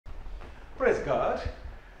Praise God.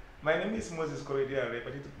 My name is Moses Korede,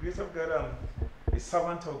 but it's the grace of God. I'm a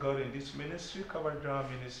servant of God in this ministry, Calvary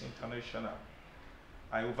Ministry International.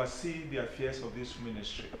 I oversee the affairs of this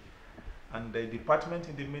ministry. And the department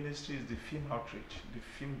in the ministry is the film outreach, the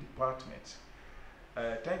film department.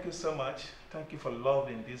 Thank you so much. Thank you for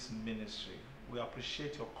loving this ministry. We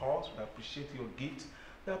appreciate your cause. We appreciate your gift.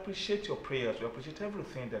 We appreciate your prayers. We appreciate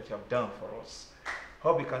everything that you have done for us.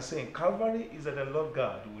 All we can say in Calvary is that the Lord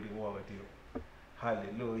God will reward you.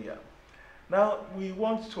 Hallelujah. Now, we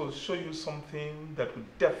want to show you something that will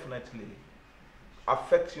definitely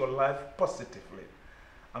affect your life positively.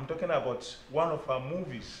 I'm talking about one of our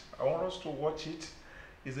movies. I want us to watch it.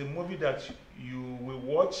 It's a movie that you will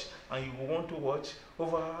watch and you will want to watch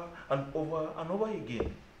over and over and over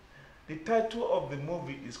again. The title of the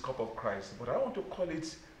movie is Cup of Christ, but I want to call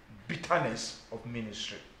it Bitterness of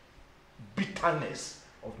Ministry. Bitterness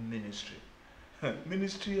of Ministry.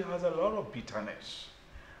 Ministry has a lot of bitterness.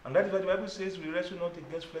 And that is why the Bible says we wrestle not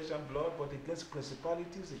against flesh and blood, but against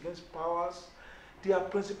principalities, against powers. There are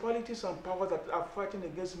principalities and powers that are fighting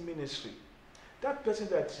against ministry. That person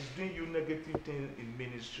that is doing you negative things in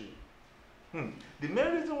ministry. The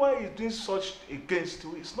main reason why he's doing such against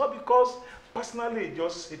you is not because personally he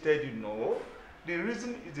just hated you, no. The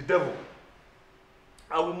reason is the devil.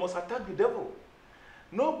 And we must attack the devil.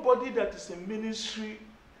 Nobody that is in ministry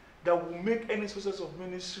that will make any success of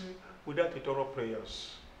ministry without a thorough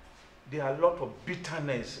prayers. There are a lot of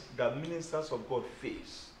bitterness that ministers of God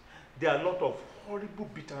face. There are a lot of horrible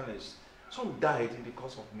bitterness. Some died in the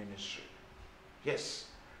course of ministry. Yes.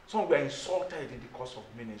 Some were insulted in the course of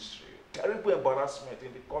ministry. Terrible embarrassment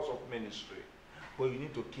in the course of ministry. But you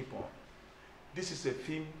need to keep on. This is a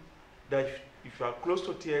film that if you are close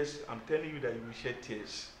to tears, I'm telling you that you will shed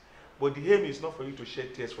tears. But the aim is not for you to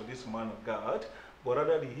shed tears for this man of God, but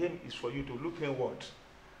rather the aim is for you to look inward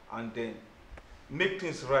and then make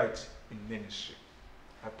things right in ministry.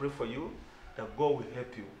 I pray for you that God will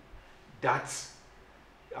help you. That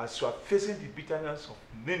as you are facing the bitterness of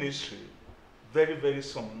ministry, very, very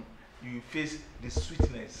soon, you will face the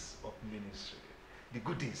sweetness of ministry. The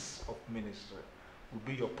goodies of ministry will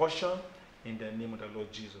be your portion in the name of the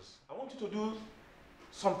Lord Jesus. I want you to do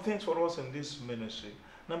some things for us in this ministry.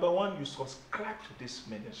 Number one, you subscribe to this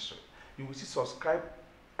ministry. You will see subscribe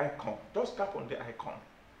icon. Just tap on the icon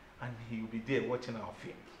and he will be there watching our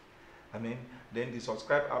film. I mean, then the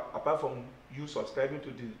subscribe, apart from you subscribing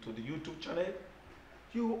to the YouTube channel,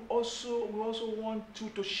 we also want you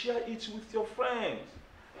to share it with your friends.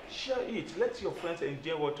 Share it. Let your friends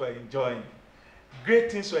enjoy what you are enjoying.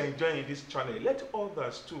 Great things you are enjoying in this channel. Let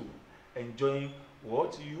others too enjoy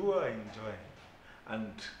what you are enjoying.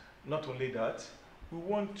 And not only that, we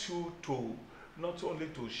want you to not only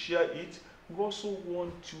to share it, we also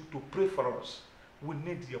want you to pray for us. We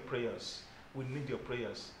need your prayers. We need your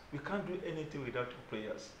prayers. We can't do anything without your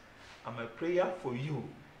prayers. And my prayer for you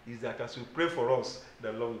is that as you pray for us,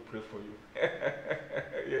 the Lord will pray for you.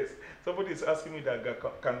 Yes. Somebody is asking me that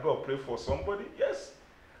can God pray for somebody? Yes.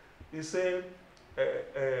 He said,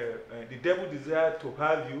 the devil desired to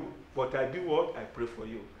have you, but I do what? I pray for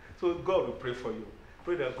you. So God will pray for you.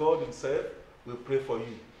 Pray that God himself will pray for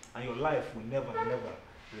you. And your life will never, never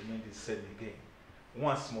remain the same again.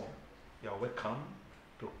 Once more, you are welcome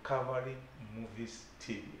to Calvary Movies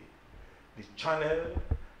TV, the channel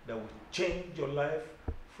that will change your life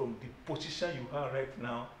from the position you are right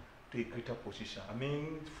now to a greater position. I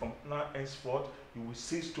mean, from now henceforth, you will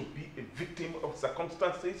cease to be a victim of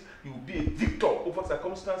circumstances. You will be a victor over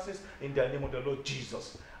circumstances in the name of the Lord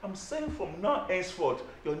Jesus. I'm saying from now henceforth,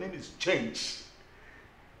 your name is changed.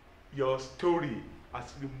 Your story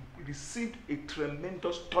has received a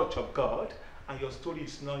tremendous touch of God, and your story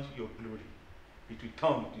is now your glory. It will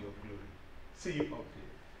turn to your glory. See you up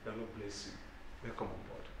there. The Lord bless you. Welcome on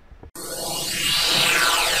board.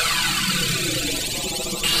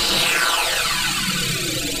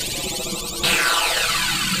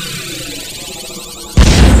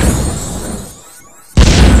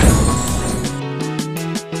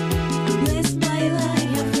 Bless my life.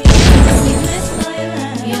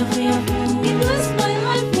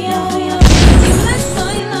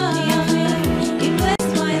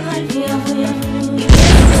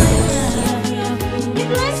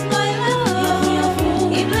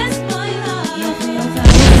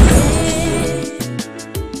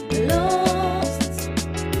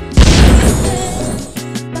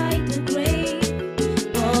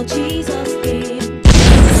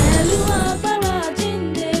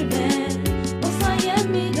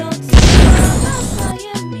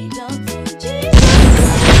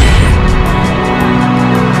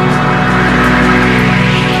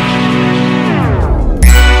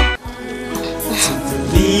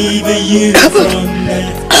 deliver you from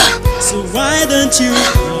death. So why don't you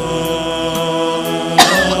come?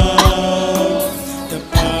 The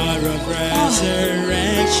power of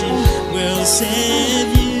resurrection will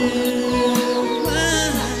save you.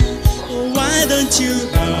 Why don't you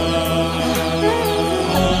come?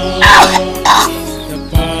 The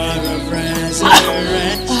power of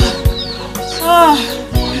resurrection.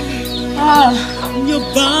 Your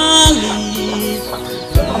body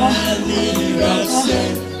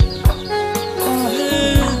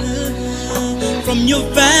from your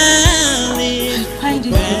valley.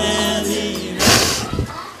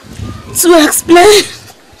 To explain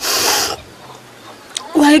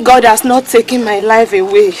why God has not taken my life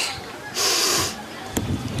away,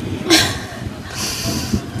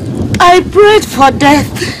 I prayed for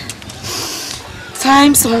death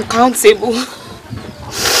times uncountable,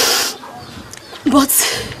 but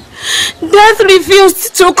death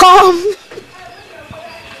refused to come.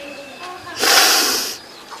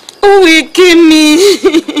 Who will kill me?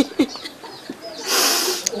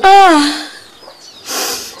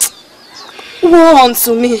 Woe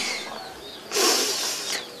unto me.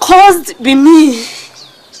 Cursed be me.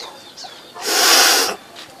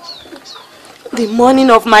 The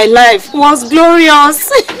morning of my life was glorious.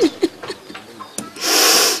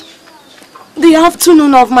 The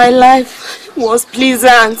afternoon of my life was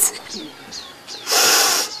pleasant.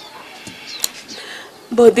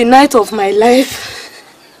 But the night of my life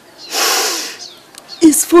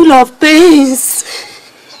is full of pains,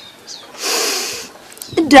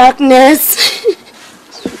 darkness,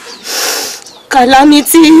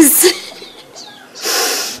 calamities,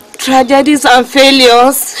 tragedies and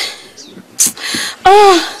failures.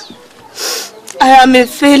 I am a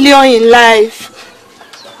failure in life.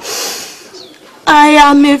 I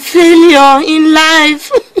am a failure in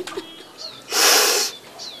life.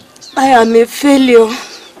 I am a failure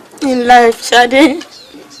in life, Shade.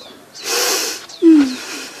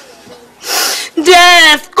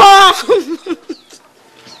 Death, come!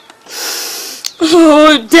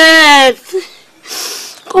 Oh, death!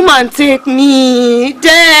 Come and take me,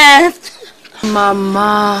 death!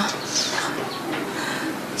 Mama,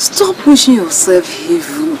 stop pushing yourself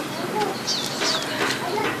evil.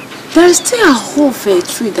 There is still a hope for a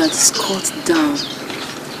tree that is cut down.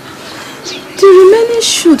 The remaining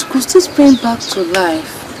shoot could still spring back to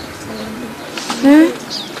life. Eh?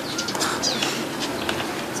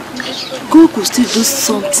 God could still do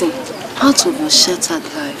something out of your shattered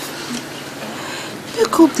life.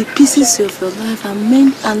 Pick up the pieces of your life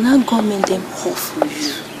and let God mend them whole for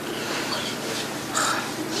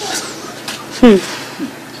you.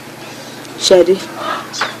 Shady.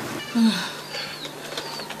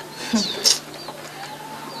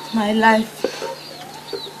 My life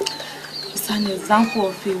is an example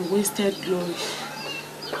of a wasted glory.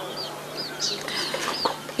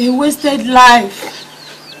 A wasted life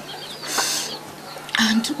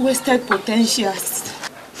and wasted potentials.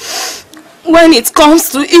 When it comes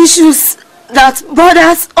to issues that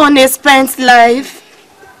borders on a spent life,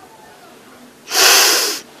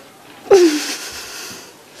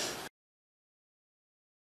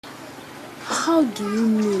 how do you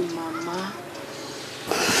mean, Mama?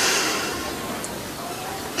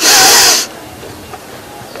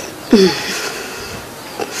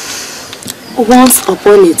 Once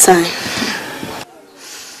upon a time,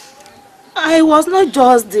 I was not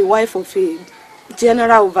just the wife of a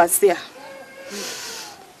general overseer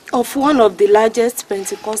of one of the largest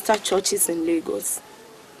Pentecostal churches in Lagos.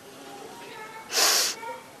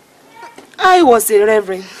 I was a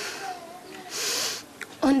reverend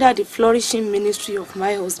under the flourishing ministry of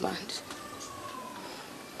my husband.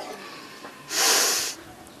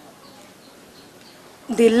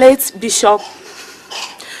 The late Bishop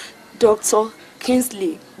Dr.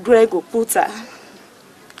 Kingsley Greg Oputa.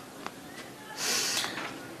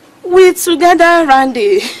 We together ran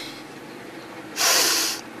the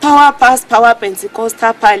Power Pass Power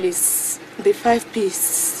Pentecostal Palace, the 5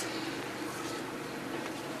 Ps.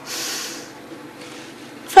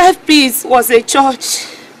 5 Ps was a church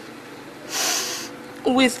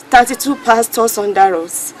with 32 pastors under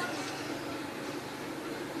us.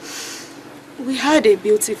 We had a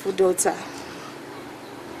beautiful daughter.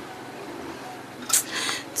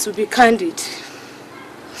 To be candid,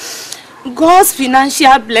 God's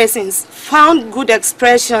financial blessings found good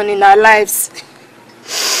expression in our lives.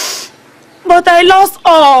 But I lost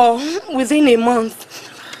all within a month.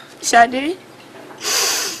 Shade,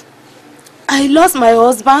 I lost my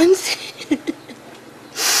husband.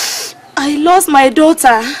 I lost my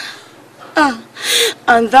daughter.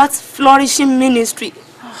 And that flourishing ministry.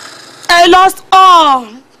 I lost all.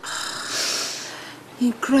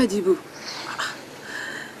 Incredible.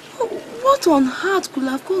 What on earth could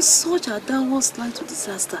have caused such a downward slide to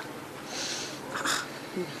disaster?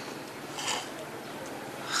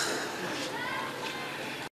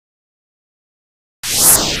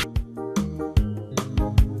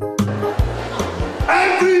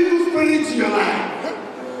 Every evil spirit in your life,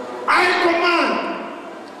 I command,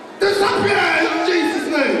 disappear in Jesus'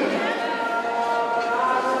 name.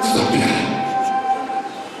 Disappear.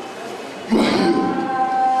 You are healed.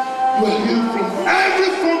 You are healed from every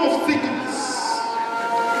form of sickness.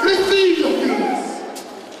 Receive your healness.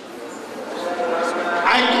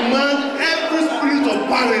 I command every spirit of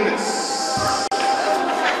barrenness.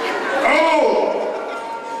 Oh,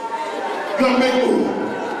 you are made whole.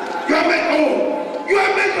 You are made whole. You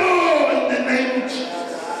are made whole in the name of Jesus.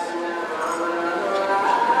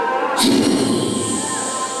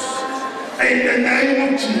 In the name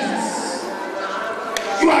of Jesus.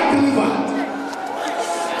 You are delivered.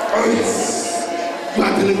 Oh yes. You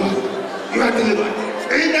are delivered. You are delivered.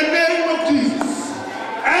 In the name of Jesus.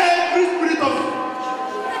 Every spirit of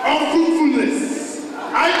unfruitfulness,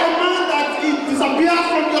 I command that it disappears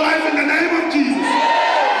from your life in the name of Jesus.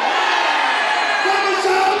 Come and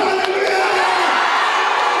shout hallelujah.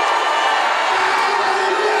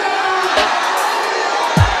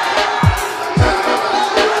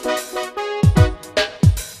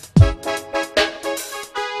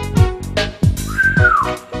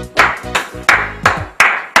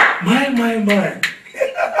 My.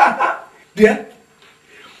 Dear,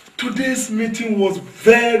 today's meeting was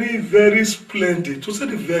very, very splendid, to say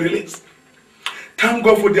the very least. Thank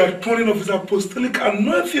God for the outpouring of his apostolic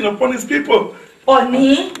anointing upon his people.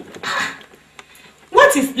 Oni,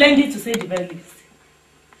 what is splendid to say the very least?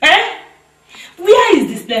 Eh? Where is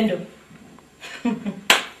the splendor?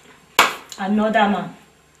 Another man,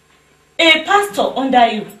 a pastor under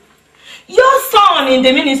you, your son in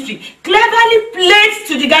the ministry, cleverly played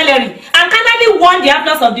to the gallery and cleverly won the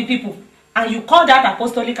applause of the people. And you call that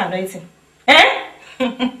apostolic anointing? Eh?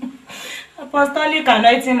 Apostolic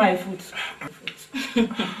anointing my foot.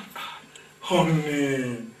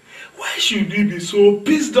 Honey, why should you be so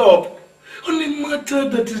pissed up on a matter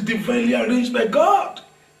that is divinely arranged by God?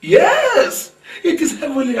 Yes, it is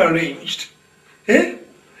heavily arranged. Eh?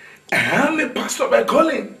 I am a pastor by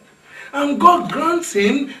calling, and God grants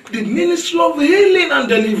him the ministry of healing and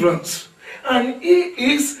deliverance. And he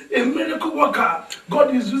is a miracle worker.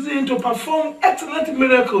 God is using him to perform excellent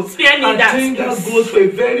miracles. I think that goes for a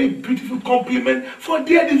very beautiful compliment for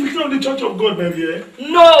the edification of the Church of God, my dear.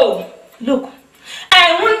 No! Look,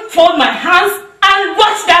 I won't fold my hands and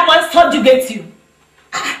watch that one subjugate you.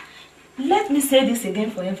 Let me say this again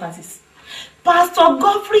for emphasis. Pastor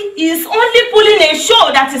Godfrey is only pulling a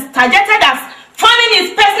show that is targeted as funding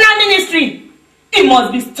his personal ministry. He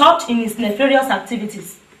must be stopped in his nefarious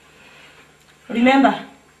activities. Remember,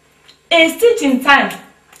 a stitch in time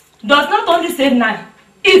does not only save 9,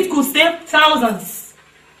 it could save thousands.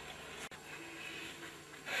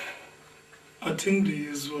 I think the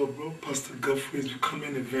issue of Pastor Godfrey is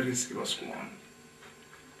becoming a very serious one,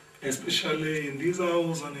 especially in this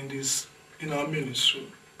house and in our ministry.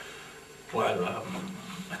 Well,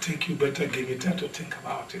 I think you better give me time to think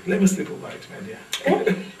about it. Let me sleep over it, my dear.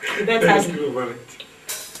 Okay? You better Let me sleep over it.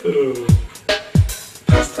 Oh,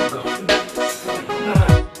 Pastor Godfrey.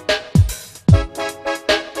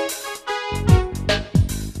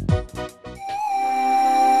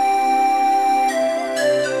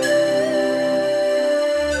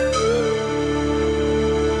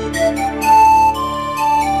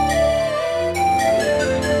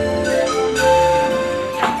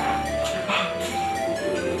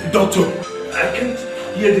 Doctor, I can't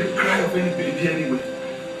hear the cry of any baby anywhere.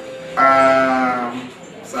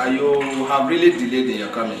 Sir, you have really delayed in your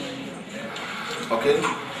coming. Okay?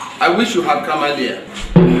 I wish you had come earlier.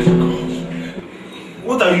 My God.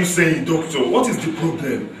 What are you saying, doctor? What is the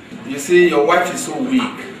problem? You see, your wife is so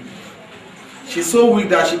weak. She's so weak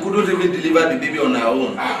that she couldn't even deliver the baby on her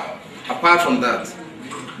own. Apart from that,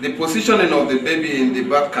 the positioning of the baby in the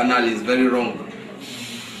birth canal is very wrong.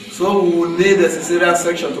 So we will need a cesarean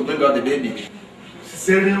section to bring out the baby.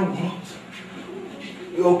 Cesarean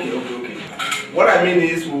what? Okay. What I mean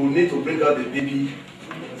is we will need to bring out the baby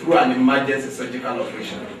through an emergency surgical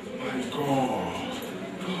operation. My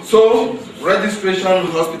God. So, registration,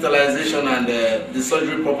 hospitalization, and the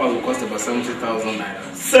surgery proper will cost about 70,000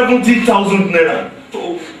 naira. 70,000 naira?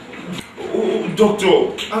 Oh,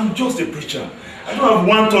 doctor, I'm just a preacher. I don't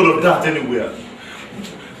have 1/3 of that anywhere.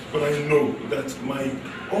 But I know that my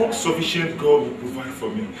all-sufficient God will provide for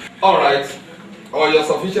me. Alright. Or your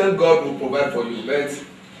sufficient God will provide for you. Let's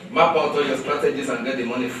map out all your strategies and get the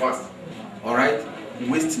money fast. Alright?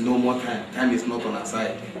 waste no more time. Time is not on our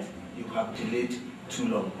side. You have delayed too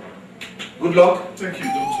long. Good luck. Thank you,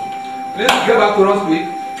 doctor. Let's get back to us, quick.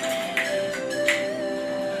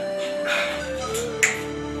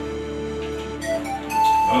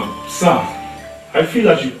 Sir, I feel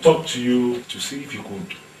I should talk to you to see if you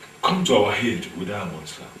could come to our aid with that one,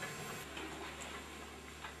 sir.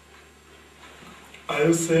 Are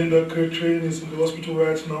you saying that Catherine is in the hospital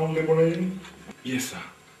right now, laboring? Yes, sir.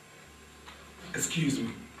 Excuse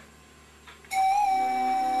me.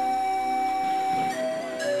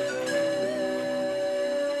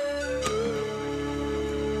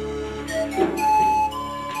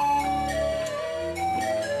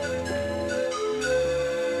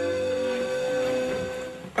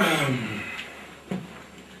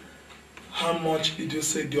 How much did you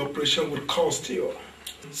say the operation would cost you?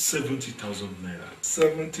 70,000 naira.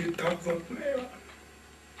 70,000 naira.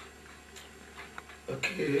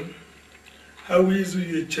 Okay. How is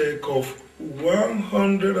a check of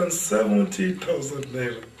 170,000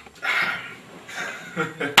 naira?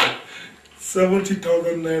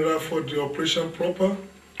 70,000 naira for the operation proper,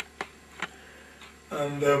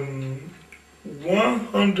 and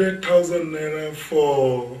 100,000 naira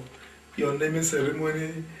for your naming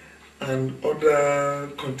ceremony and other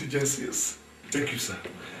contingencies. Thank you, sir.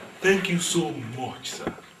 Thank you so much,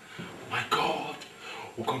 sir. My God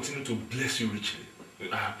will continue to bless you richly.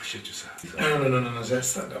 I appreciate you, sir. No.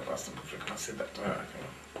 Just stand up, Pastor. I can't say that.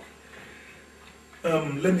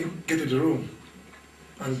 Let me get to the room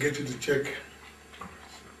and get you the check.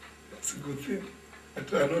 That's a good thing. I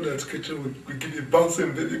know that Catherine will give you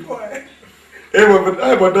bouncing baby boy. Hey, but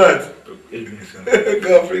how about that? Amen, sir.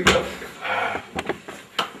 Go free.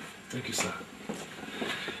 Thank you, sir.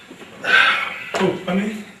 Oh,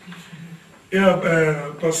 honey. Yeah,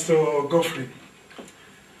 Pastor Godfrey.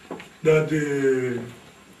 That the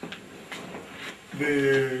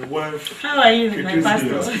wife. How are you, my Catherine's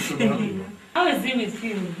pastor? How is it with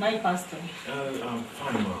you, my pastor? I'm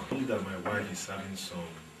fine, ma'am. Only that my wife is having some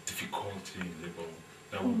difficulty in labor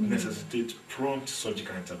that would necessitate prompt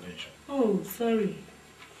surgical intervention. Oh, sorry.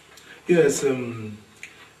 Yes,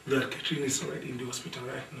 that Catherine is already in the hospital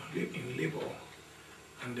right now, in labor.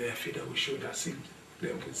 And the feeder will show that see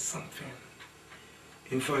them with something.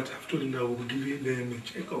 In fact, I've told him that we'll give them a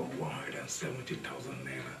check of 170,000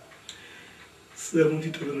 naira.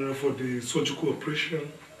 70,000 naira for the surgical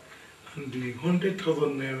operation and the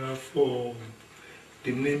 100,000 naira for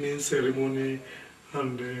the naming ceremony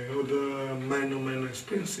and the other minor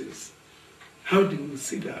expenses. How do you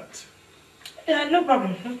see that? Yeah, no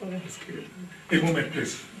problem, no problem. A moment,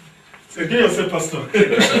 please. So get yourself, Pastor.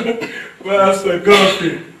 Pastor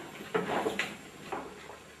Godfrey.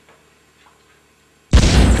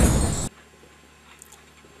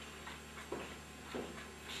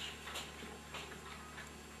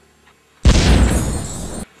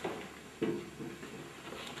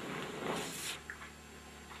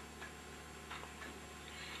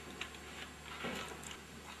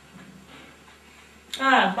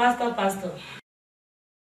 Ah, Pastor.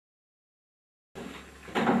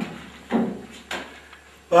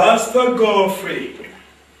 Pastor Godfrey.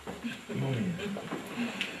 Mommy.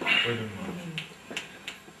 Wait a moment.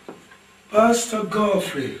 Pastor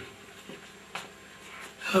Godfrey.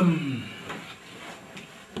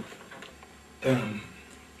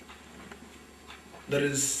 There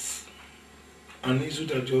is an issue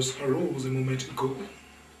that just arose a moment ago.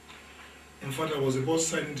 In fact, I was about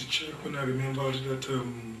signing the check when I remembered that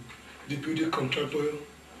the building contractor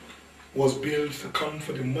was billed to come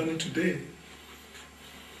for the money today.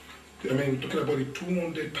 I mean, talking about the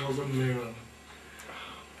 200,000 naira.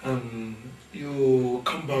 You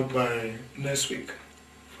come back by next week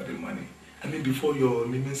for the money. I mean, before your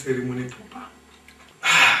naming ceremony proper.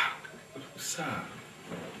 Sir.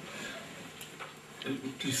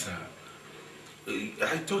 Please, sir.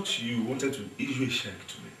 I thought you wanted to issue a check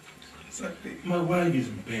to me. Exactly. My wife is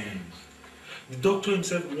in pain. The doctor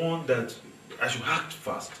himself warned that I should act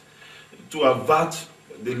fast to avert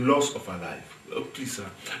the loss of her life. Oh, please, sir.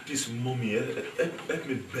 Please, mommy, help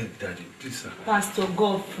me beg daddy. Please, sir. Pastor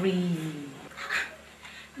Godfrey,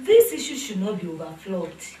 this issue should not be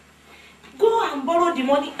overflowed. Go and borrow the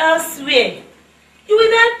money elsewhere. You will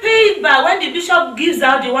then pay it back when the bishop gives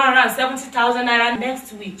out the 170,000 naira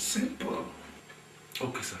next week. Simple.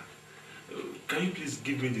 Okay, sir. Can you please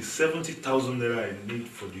give me the 70,000 naira I need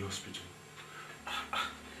for the hospital?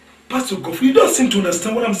 Pastor Godfrey, you don't seem to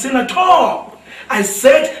understand what I'm saying at all. I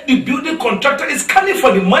said the building contractor is coming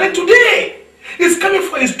for the money today. He's coming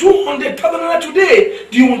for his 200,000 naira today.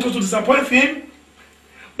 Do you want us to disappoint him?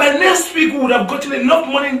 By next week, we would have gotten enough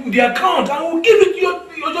money in the account and we'll give it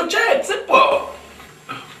your check. Simple.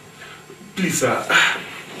 Please, sir.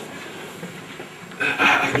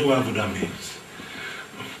 I don't have what that means.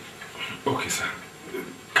 Okay, sir.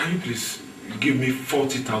 Can you please give me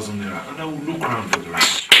 40,000 naira and I will look around for the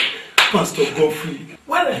rest? Pastor Godfrey,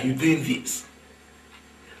 why are you doing this?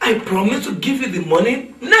 I promise to give you the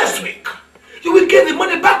money next week. You will get the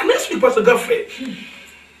money back next week, Pastor Godfrey.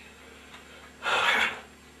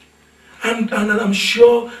 And I'm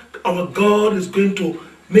sure our God is going to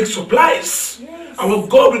make supplies. Yes. Our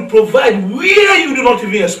God will provide where you do not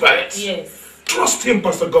even expect. Yes. Trust Him,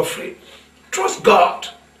 Pastor Godfrey. Trust God.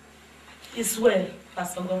 It's well,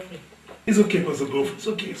 Pastor Godfrey. It's okay, Pastor Godfrey. It's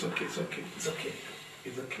okay, it's okay, it's okay, it's okay.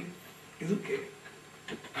 It's okay. It's okay.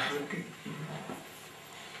 It's okay.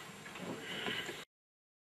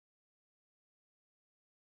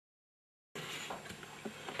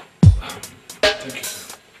 Thank you, sir.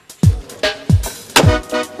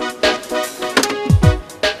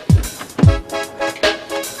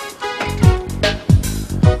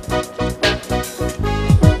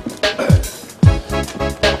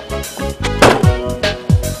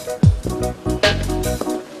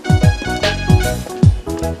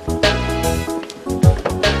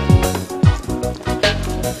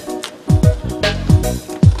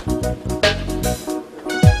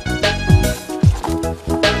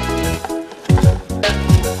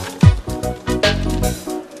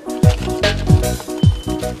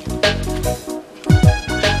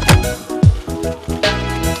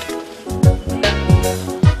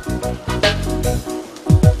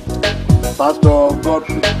 Pastor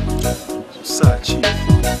Godfrey. Sir, Chief.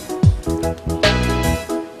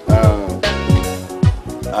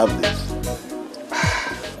 Have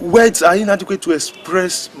this. Words are inadequate to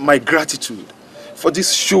express my gratitude for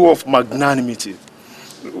this show of magnanimity.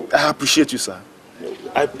 I appreciate you, sir.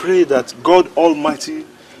 I pray that God Almighty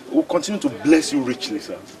will continue to bless you richly,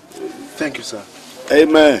 sir. Thank you, sir.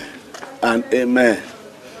 Amen and amen.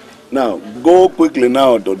 Now, go quickly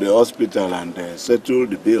now to the hospital and settle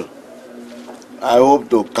the bill. I hope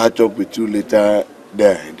to catch up with you later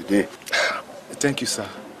there in the day. Thank you, sir.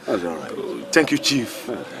 That's all right. Thank you, Chief.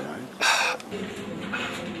 That's all right.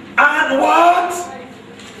 And what?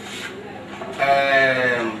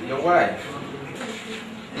 Your wife?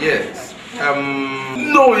 Yes.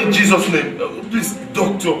 No, in Jesus' name. Please,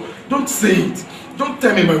 doctor, don't say it. Don't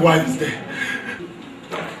tell me my wife is there.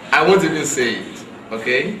 I won't even say it,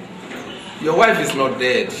 okay? Your wife is not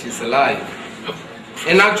dead, she's alive.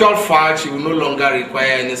 In actual fact, she will no longer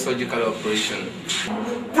require any surgical operation.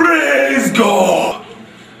 Praise God!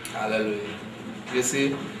 Hallelujah. You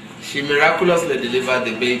see, she miraculously delivered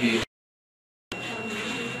the baby.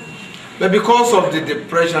 But because of the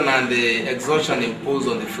depression and the exhaustion imposed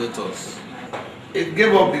on the fetus, it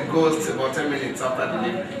gave up the ghost about 10 minutes after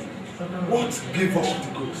delivery. What gave up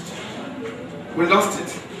the ghost? We lost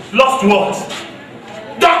it. Lost what?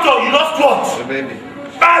 Doctor, you lost what? The baby.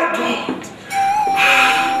 My God!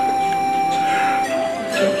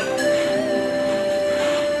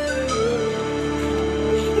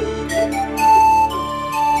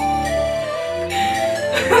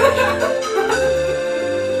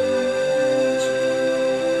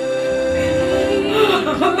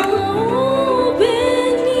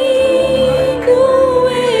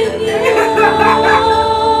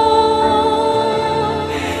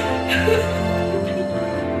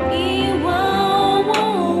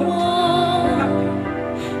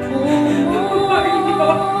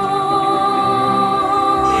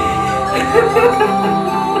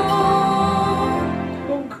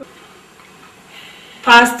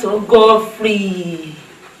 Pastor Godfrey,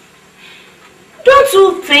 don't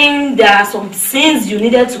you think there are some sins you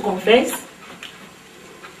needed to confess?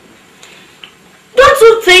 Don't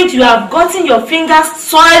you think you have gotten your fingers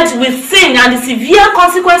soiled with sin and the severe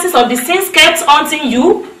consequences of the sins kept haunting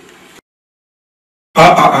you?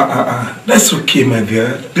 That's okay, my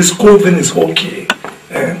dear. This clothing is okay.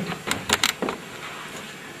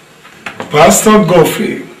 Pastor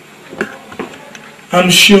Godfrey, I'm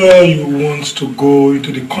sure you want to go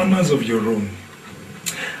into the corners of your room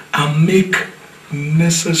and make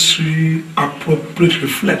necessary, appropriate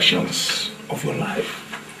reflections of your life.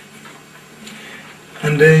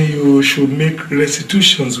 And then you should make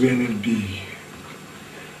restitutions when it be.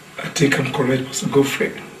 I think I'm correct, Pastor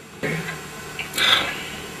Godfrey.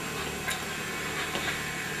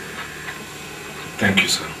 Thank you,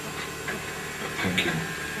 sir. Thank you.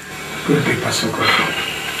 Good day, Pastor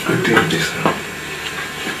Godfrey. Good day, sir.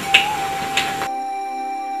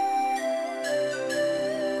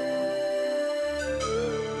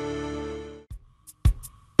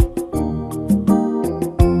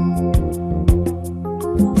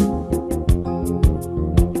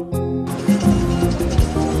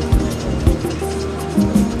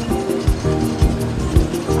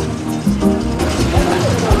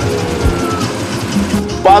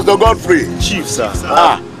 Pastor Godfrey. Chief, sir.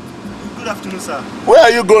 Good afternoon, sir. Where are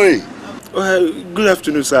you going? Good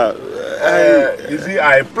afternoon, sir. You see,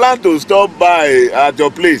 I plan to stop by at your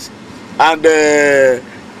place and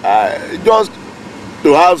just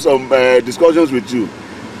to have some discussions with you.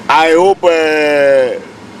 I hope I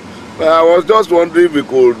was just wondering if we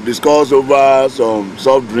could discuss over some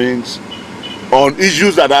soft drinks on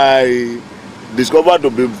issues that I discovered to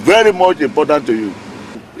be very much important to you.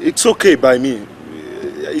 It's okay by me.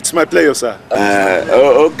 It's my pleasure, sir.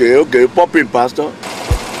 Okay. Pop in, Pastor.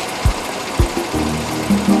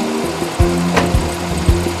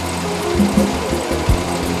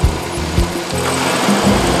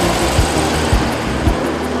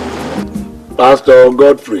 Pastor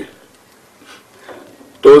Godfrey,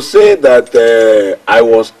 to say that I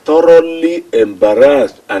was thoroughly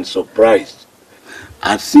embarrassed and surprised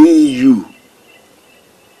at seeing you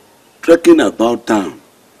trekking about town,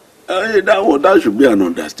 that should be an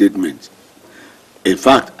understatement. In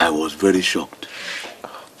fact, I was very shocked.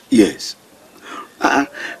 Yes.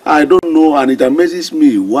 I don't know, and it amazes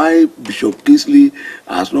me why Bishop Kingsley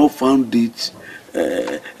has not found it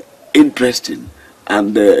interesting,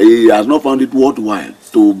 and he has not found it worthwhile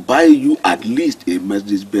to buy you at least a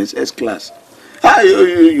Mercedes-Benz S-Class.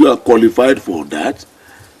 You are qualified for that.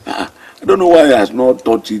 I don't know why he has not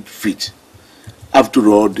thought it fit. After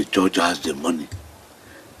all, the church has the money.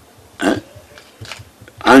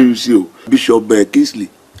 And you see, Bishop Kingsley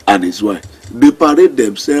and his wife, they parade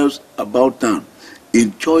themselves about town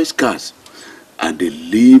in choice cars, and they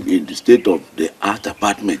live in the state-of-the-art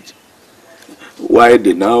apartment. Why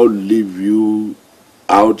they now leave you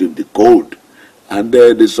out in the cold, and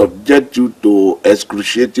they subject you to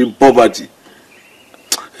excruciating poverty.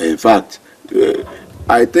 In fact,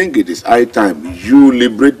 I think it is high time you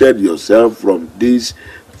liberated yourself from this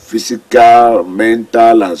physical,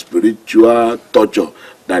 mental, and spiritual torture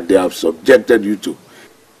that they have subjected you to.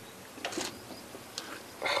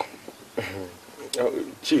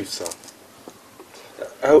 Chief, sir,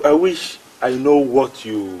 I wish I know what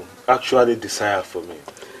you actually desire for me.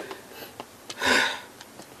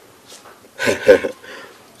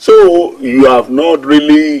 So you have not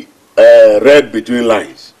really read between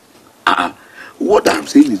lines. What I'm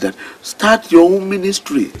saying is that start your own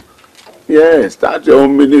ministry. Yes, start your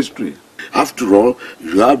own ministry. After all,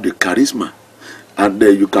 you have the charisma, and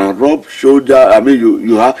you can rub shoulder. I mean,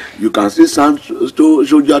 you can see stand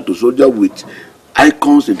soldier to soldier with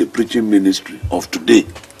icons in the preaching ministry of today.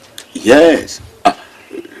 Yes,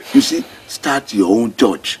 you see, start your own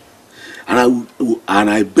church, and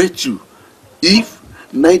I bet you, if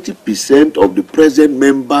 90% of the present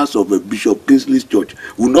members of a Bishop Kingsley's church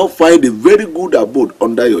will not find a very good abode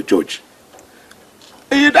under your church.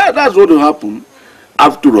 That's what will happen.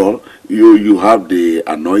 After all, you have the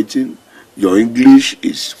anointing, your English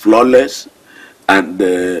is flawless, and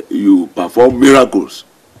you perform miracles,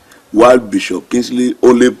 while Bishop Kingsley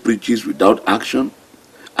only preaches without action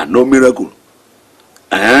and no miracle.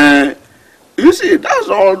 You see, that's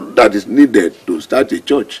all that is needed to start a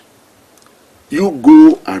church. You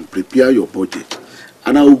go and prepare your budget,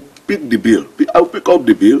 and I will pick the bill. I will pick up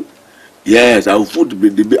the bill. Yes, I will put the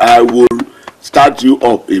bill. I will start you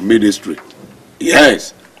up a ministry.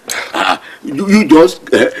 Yes, you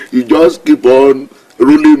just keep on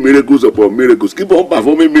ruling miracles upon miracles. Keep on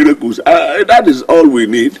performing miracles. That is all we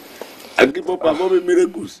need. And keep on performing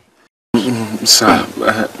miracles. Sir,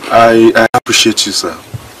 I appreciate you, sir.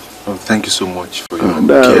 Oh, thank you so much for your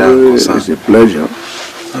care. It's a pleasure.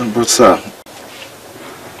 But sir,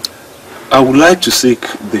 I would like to seek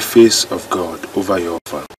the face of God over your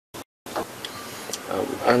offer.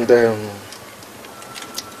 And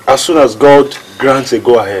as soon as God grants a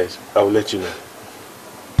go-ahead, I will let you know.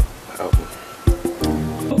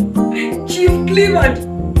 Chief Clifford!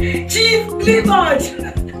 Chief Clifford!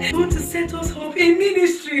 You want to set us up in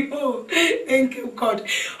ministry? Oh, thank you, God.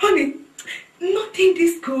 Honey, nothing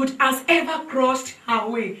this good has ever crossed our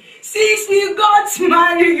way since we got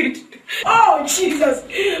married. Oh, Jesus!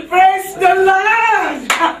 Praise the Lord!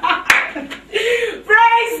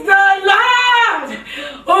 Praise the Lord!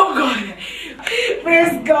 Oh, God!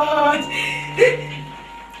 Praise God!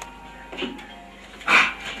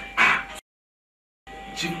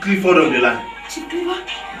 Chief Clifford on the line. Chief Clifford?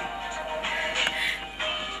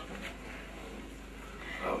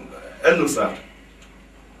 Hello, sir.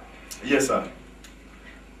 Yes, sir.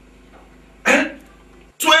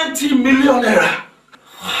 20 million naira.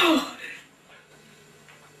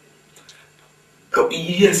 Oh,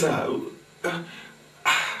 yes, sir.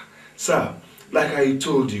 Sir, like I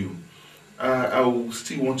told you, I will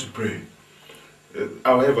still want to pray.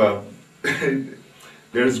 However,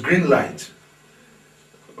 there is green light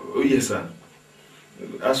Oh, yes, sir.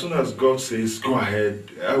 As soon as God says go ahead,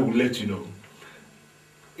 I will let you know.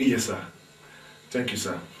 Yes, sir. Thank you,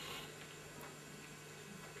 sir.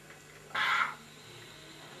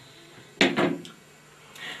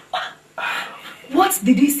 What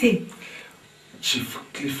did he say? Chief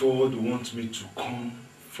Clifford wants me to come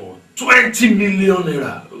for 20 million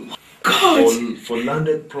naira. God! For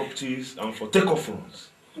landed properties and for takeoff runs.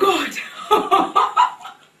 God!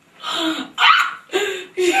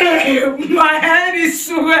 Yeah, my head is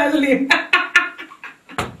swelling.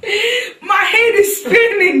 My head is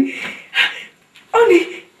spinning.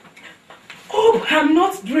 Only hope I'm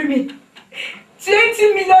not dreaming.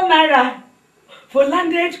 20 million naira for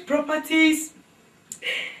landed properties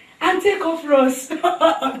and takeoff runs.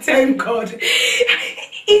 Thank God.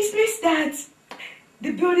 It means that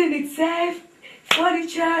the building itself,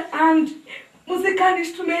 furniture and musical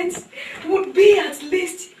instruments would be at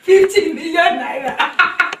least 50 million naira.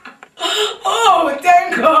 Oh,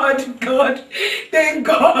 thank God, God, thank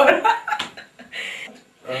God.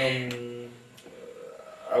 I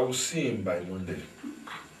will see him by Monday.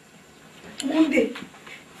 Monday?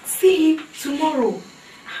 See him tomorrow.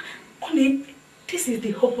 Honey, this is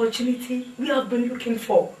the opportunity we have been looking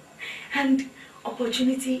for. And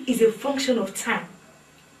opportunity is a function of time.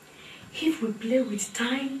 If we play with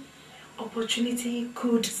time, opportunity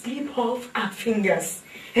could slip off our fingers.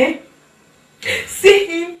 Eh? See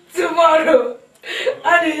him tomorrow.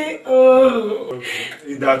 Honey, oh.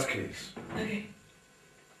 In that case, Okay.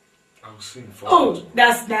 I'll see him Oh,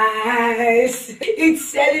 that's nice. It's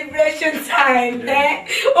celebration time, eh?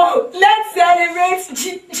 Oh, let's celebrate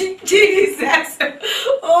Jesus.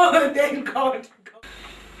 Oh, thank God.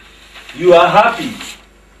 You are happy.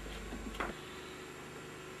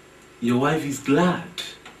 Your wife is glad.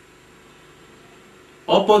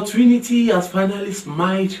 Opportunity has finally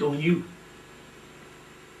smiled on you.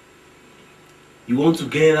 You want to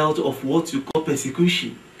get out of what you call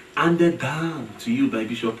persecution handed down to you by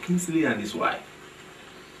Bishop Kingsley and his wife.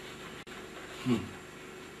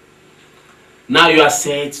 Now you are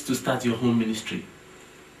set to start your home ministry.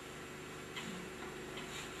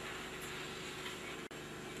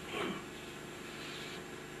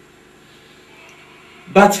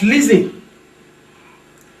 But listen,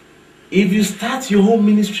 if you start your home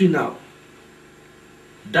ministry now,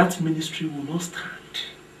 that ministry will not stand.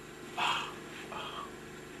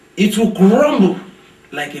 It will crumble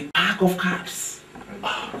like a pack of cards.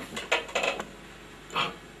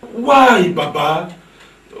 Why, Baba?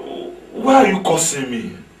 Why are you cursing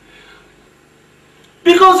me?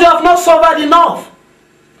 Because you have not suffered enough.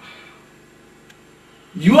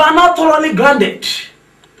 You are not thoroughly grounded.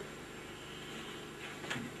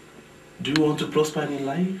 Do you want to prosper in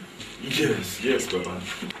life? Yes, Baba.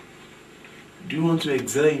 Do you want to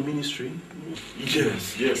excel in ministry?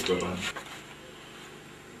 Yes, Baba.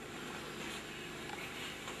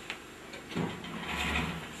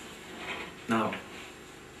 Now,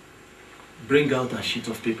 bring out a sheet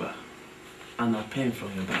of paper and a pen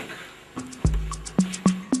from your bag.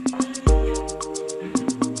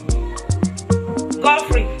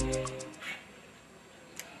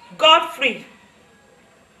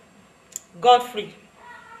 Godfrey,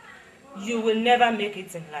 you will never make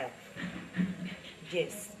it in life.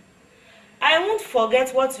 Yes. I won't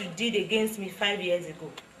forget what you did against me 5 years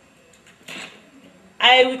ago.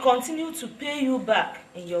 I will continue to pay you back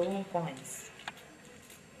in your own coins.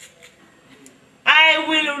 I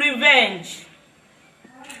will revenge.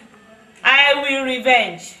 I will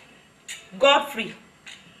revenge. Godfrey,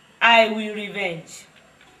 I will revenge.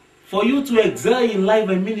 For you to excel in life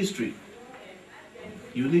and ministry,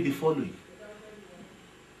 you need the following: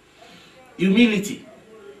 humility,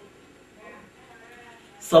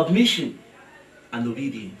 submission, and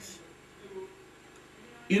obedience.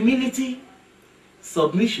 Humility,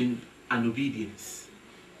 submission, and obedience.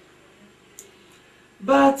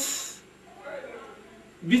 But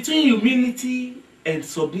between humility and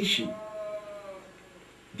submission,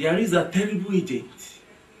 there is a terrible agent.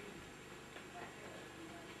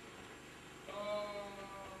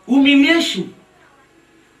 Humiliation.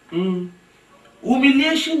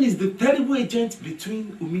 Humiliation is the terrible agent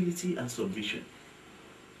between humility and submission.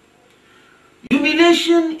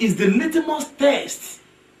 Humiliation is the litmus test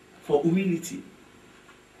for humility.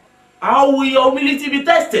 How will your humility be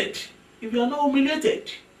tested if you are not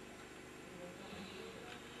humiliated?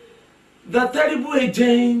 The terrible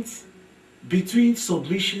agent between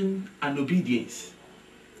submission and obedience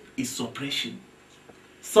is suppression.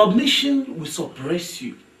 Submission will suppress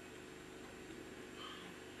you.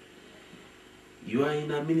 You are in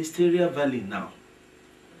a ministerial valley now.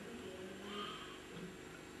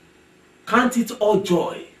 Count it all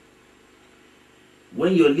joy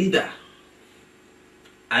when your leader,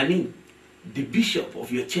 the bishop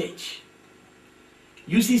of your church,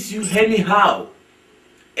 uses you anyhow,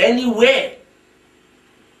 anywhere,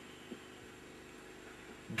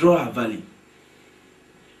 draw a valley.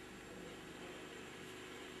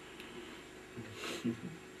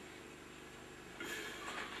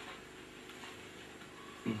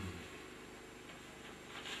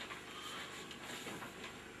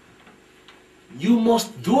 You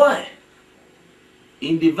must dwell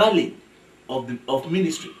in the valley of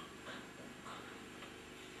ministry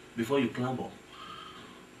before you climb up.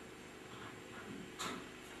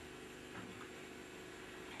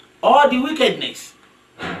 All the wickedness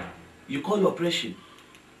you call oppression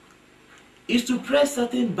is to press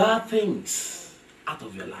certain bad things out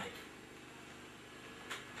of your life.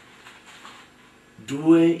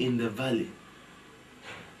 Dwell in the valley.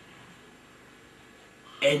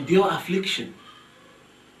 Endure affliction,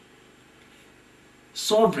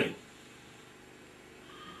 suffering,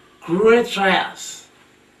 cruel trials,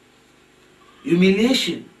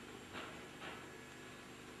 humiliation,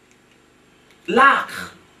 lack,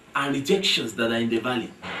 and rejections that are in the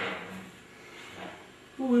valley.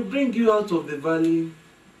 We will bring you out of the valley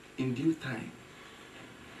in due time.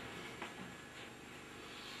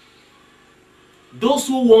 Those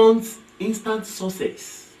who want instant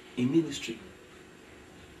success in ministry,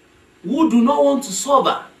 who do not want to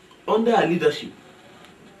suffer under our leadership,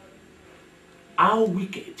 how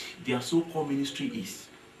wicked their so-called ministry is.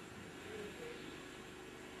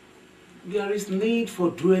 There is need for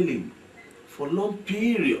dwelling for long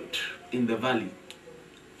period in the valley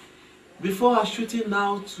before our shooting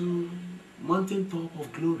now to mountain top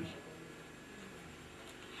of glory.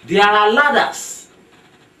 There are ladders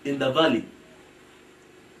in the valley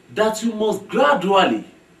that you must gradually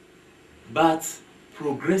but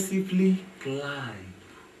progressively climb.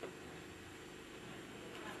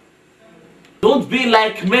 Don't be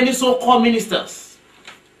like many so-called ministers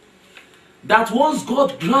that once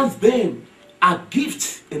God grants them a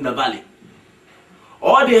gift in the valley,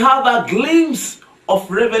 or they have a glimpse of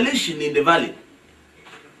revelation in the valley,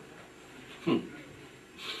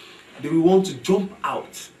 they will want to jump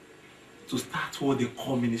out to start what they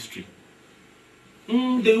call ministry.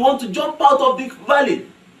 They want to jump out of the valley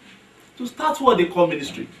to start what they call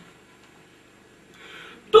ministry.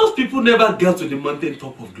 Those people never get to the mountain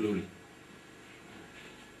top of glory.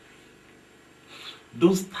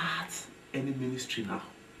 Don't start any ministry now.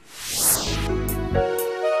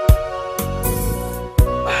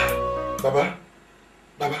 Baba.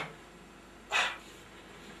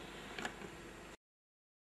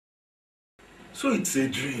 So it's a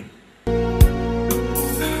dream.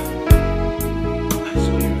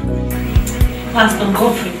 Pastor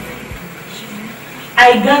Godfrey,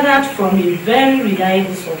 I gathered from a very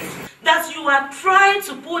reliable source that you are trying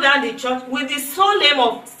to pull down the church with the sole aim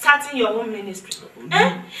of starting your own ministry.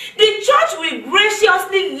 The church we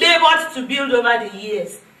graciously labored to build over the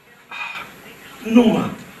years. No,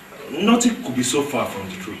 man. Nothing could be so far from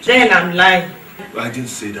the truth. Then I'm lying. I didn't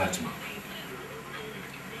say that, man.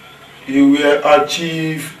 You were our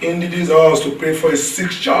chief in this house to pray for a sick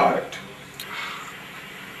child.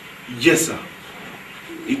 Yes, sir.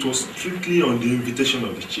 It was strictly on the invitation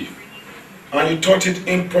of the chief. And you thought it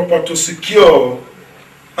improper to secure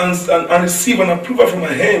and receive an approval from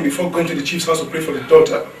my hand before going to the chief's house to pray for the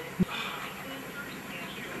daughter.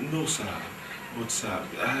 No, sir. But, sir,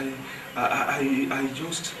 I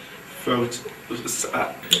just felt...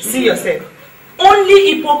 See yourself.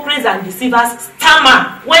 Only hypocrites and deceivers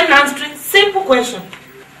stammer when answering simple questions.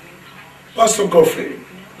 Pastor Godfrey,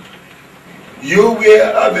 you were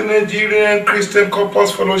at the Nigerian Christian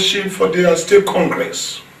Corpus Fellowship for their state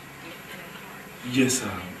congress. Yes,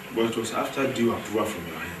 sir. But it was after due approval from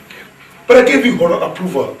your hand. But I gave you oral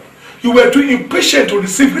approval. You were too impatient to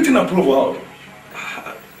receive written approval.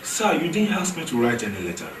 Sir, you didn't ask me to write any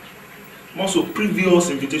letter. Most of previous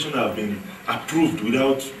invitations have been approved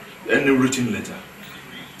without any written letter.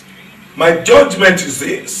 My judgment is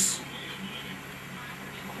this.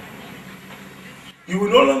 You will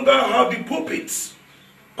no longer have the pulpits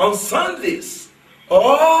on Sundays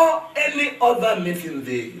or any other meeting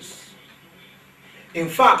days. In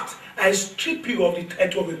fact, I strip you of the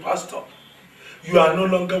title of a pastor. You are no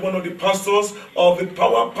longer one of the pastors of the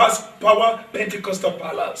Power Pentecostal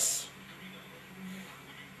Palace.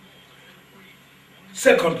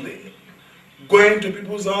 Secondly, going to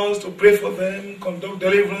people's house to pray for them, conduct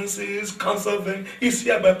deliverances, counsel them is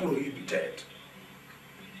hereby prohibited.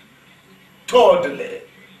 Thirdly,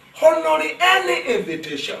 honoring any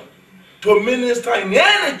invitation to minister in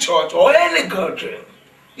any church or any gathering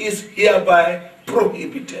is hereby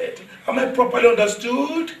prohibited. Am I properly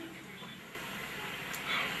understood?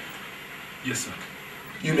 Yes, sir.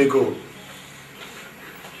 You may go.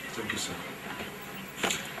 Thank you, sir.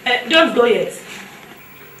 Don't go yet.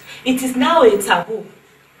 It is now a taboo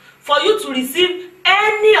for you to receive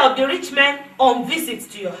any of the rich men on visits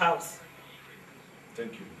to your house.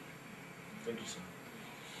 Thank you. Thank you, sir.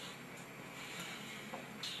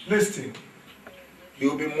 Listen,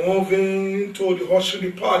 you'll be moving to the usher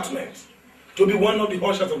department to be one of the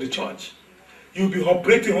ushers of the church. You'll be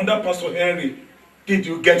operating under Pastor Henry. Did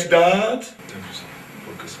you get that? Thank you, sir.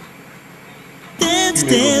 Okay, sir. Stand,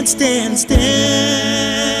 stand, stand, stand.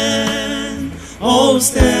 Oh,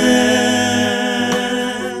 stand.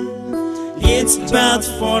 It's but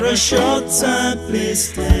for a short time, please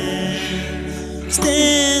stand.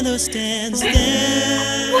 Stand, oh, stand,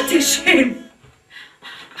 stand. What a shame!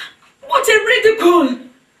 What a ridicule!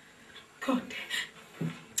 God,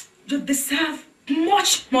 you deserve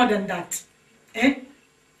much more than that. Eh?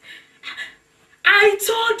 I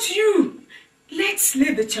told you, let's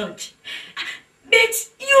leave the church. But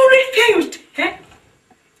you refused. Eh?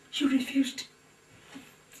 You refused.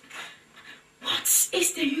 What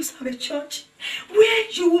is the use of a church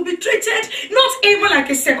where you will be treated not even like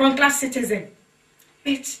a second-class citizen,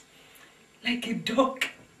 but like a dog?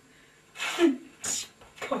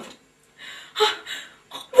 God.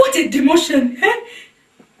 What a demotion, eh?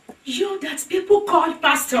 You that people call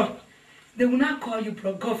pastor, they will not call you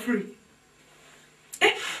Bro Godfrey.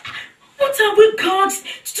 Eh? What have we got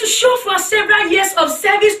to show for several years of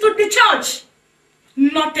service to the church?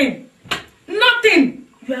 Nothing. Nothing.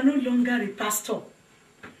 You are no longer a pastor.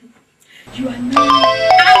 You are now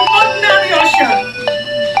an ordinary usher.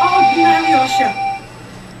 Ordinary usher.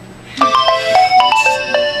 I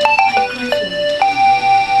cry for you.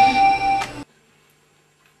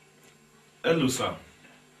 Hello, sir.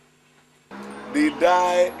 The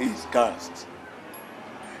die is cast.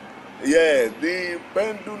 Yes, the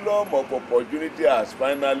pendulum of opportunity has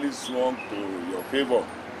finally swung to your favor.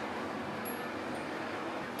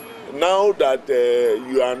 Now that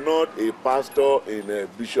you are not a pastor in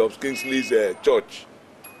Bishop Kingsley's church,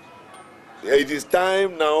 it is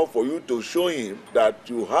time now for you to show him that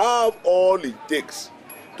you have all it takes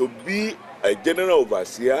to be a general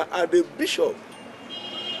overseer and a bishop.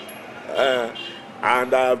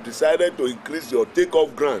 And I have decided to increase your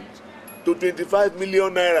take-off grant to 25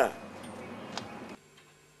 million naira.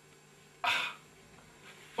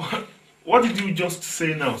 What did you just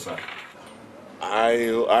say now, sir?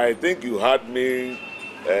 I think you heard me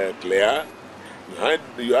clear.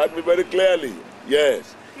 You heard me very clearly.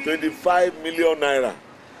 Yes, 25 million naira.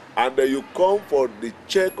 And you come for the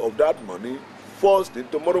check of that money first in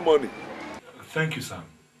tomorrow morning. Thank you, sir.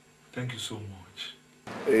 Thank you so much.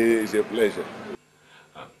 It's a pleasure.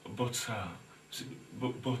 But, sir,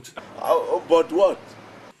 but what?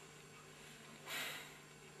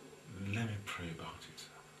 Let me pray about it,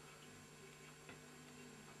 sir.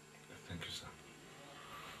 Thank you, sir.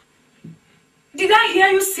 Did I hear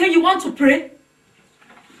you say you want to pray?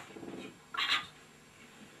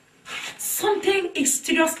 Something is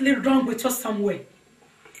seriously wrong with us somewhere.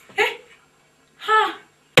 Eh? Huh?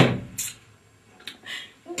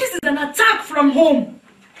 This is an attack from home.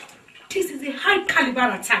 This is a high caliber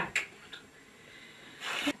attack.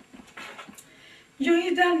 You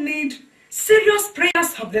either need serious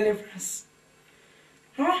prayers of deliverance,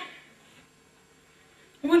 or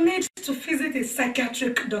we need to visit a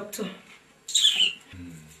psychiatric doctor.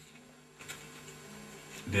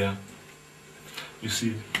 Dear, you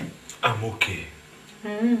see, I'm okay.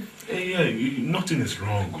 Yeah, nothing is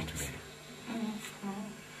wrong with me.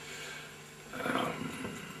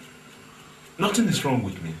 Nothing is wrong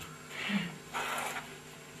with me.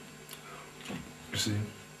 You see,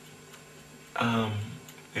 I'm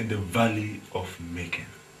in the valley of making.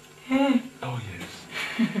 Oh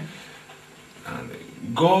yes. And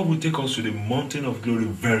God will take us to the mountain of glory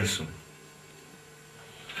very soon.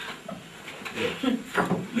 Yeah.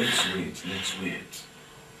 Let's wait, let's wait.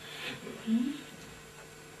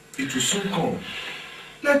 It will soon come.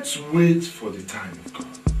 Let's wait for the time of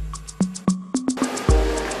God.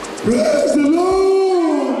 Praise the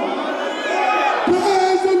Lord!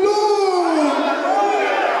 Praise the Lord!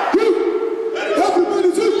 Everybody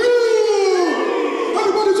say yeah!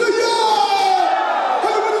 Everybody say yeah!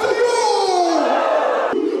 Everybody say yeah!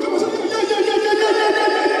 Come on, say yeah, yeah, yeah, yeah, yeah, yeah,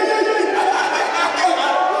 yeah, yeah, yeah.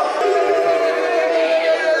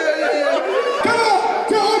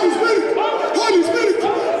 Come on, say Holy Spirit,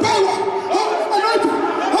 power, anointing,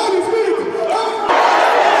 Holy Spirit.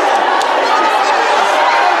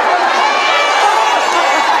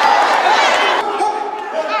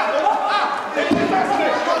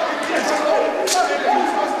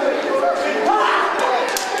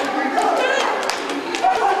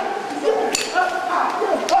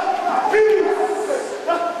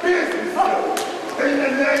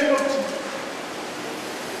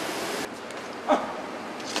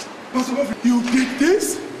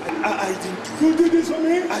 on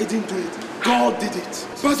me? I didn't do it. God did it.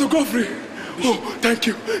 Pastor Godfrey. Oh, thank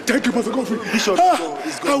you. Thank you, Pastor Godfrey. Bishop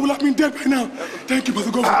is gone. I would have been dead by now. Thank you,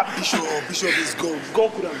 Pastor Godfrey. Bishop is gone.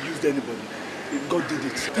 God could have used anybody. God did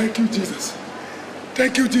it. Thank you, Jesus.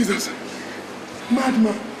 Thank you, Jesus.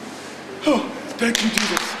 Madman. Oh, thank you,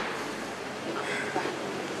 Jesus.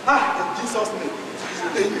 In Jesus' name.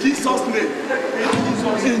 In Jesus' name.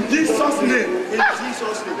 In Jesus' name. In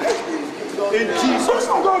Jesus' name. In Jesus' name. In Jesus'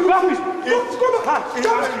 name. God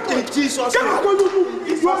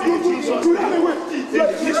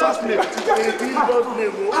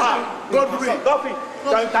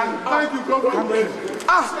thank you, God bless you.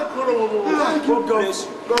 God bless you.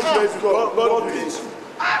 God bless you. God bless you.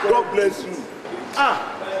 God bless you.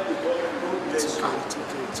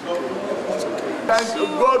 Thank you,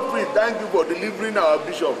 Godfrey. Thank you for delivering our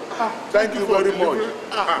bishop. Thank you very much.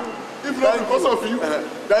 If not because of you.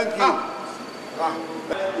 Thank you.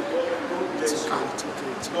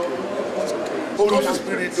 Holy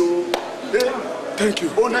Spirit, thank you.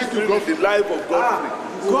 Holy Spirit, the life of Godfrey.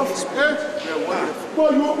 Boy,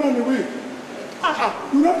 you open the way.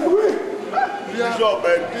 You run away. Bishop, the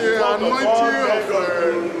anointing of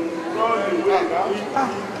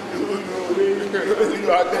you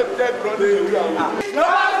are dead running away.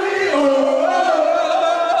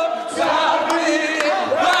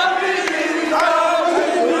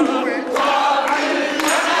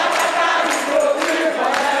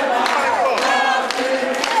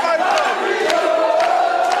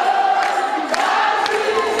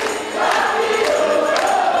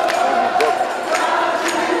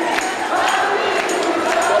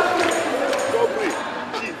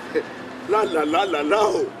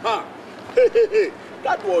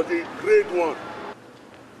 That was a great one.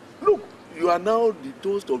 Look, you are now the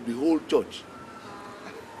toast of the whole church.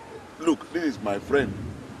 Look, this is my friend,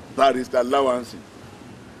 Barrister Lawansi.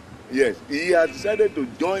 Yes, he has decided to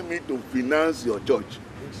join me to finance your church.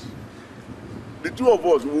 The two of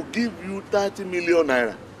us will give you 30 million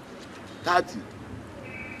naira. 30.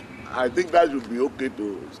 I think that should be okay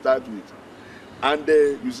to start with. And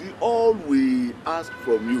you see, all we ask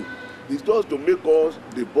from you is just to make us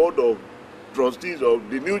the board of trustees of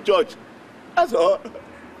the new church. That's all.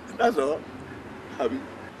 That's all. Have you?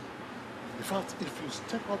 In fact, if you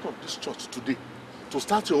step out of this church today to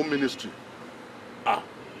start your own ministry,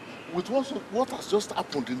 with what has just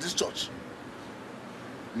happened in this church,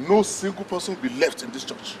 no single person will be left in this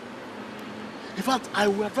church. In fact, I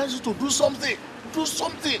will advise you to do something. Do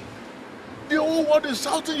something. The whole world is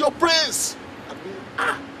shouting your praise.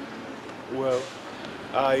 Well,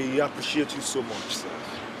 I appreciate you so much, sir.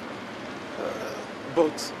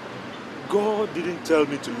 But God didn't tell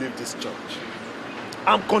me to leave this church.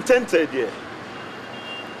 I'm contented here.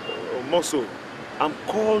 More so, I'm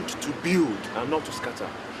called to build and not to scatter.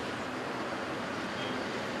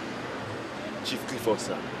 Chief Clifford,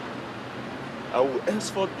 sir, I will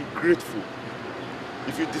henceforth be grateful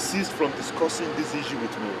if you desist from discussing this issue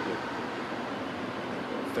with me again.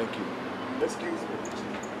 Thank you. Excuse me.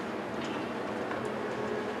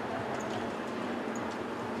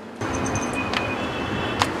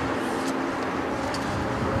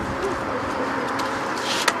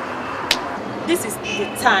 This is the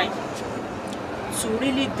time to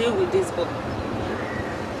really deal with this boy.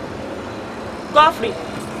 Godfrey,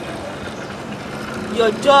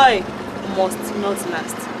 your joy must not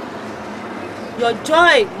last. Your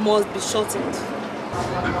joy must be shortened.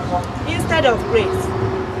 Instead of praise,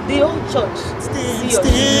 the whole church see your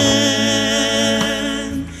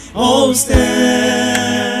stand, oh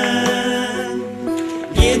stand.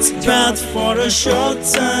 It's but for a short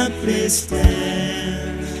time, please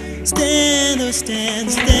stand. Stand, oh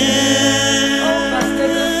stand, stand,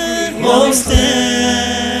 oh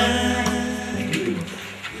stand.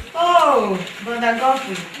 Oh, Brother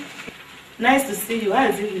Godfrey, nice to see you. How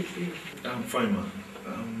is it with you? I'm fine, ma.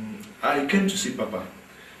 I came to see Papa.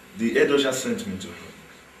 The head usher sent me to him.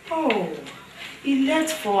 Oh, he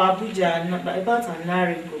left for Abuja about an hour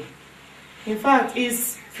ago. In fact,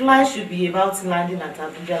 his flight should be about landing at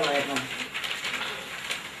Abuja right now.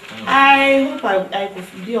 I hope I could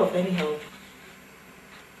be of any help.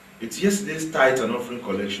 It's yesterday's tithe and offering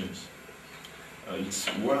collections. It's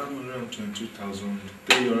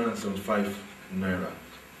 122,375 naira.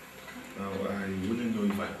 Now, I wouldn't know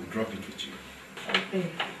if I could drop it with you.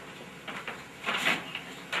 Okay.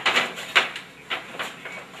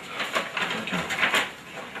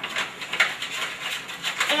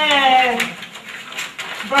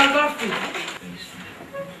 Brother,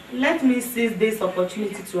 let me seize this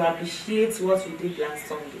opportunity to appreciate what you did last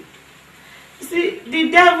Sunday. You see, the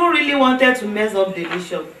devil really wanted to mess up the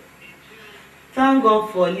bishop. Thank God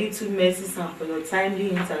for little mercies and for your timely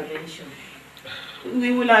intervention.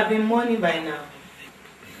 We will have been mourning by now.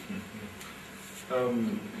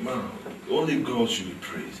 Ma'am, only God should be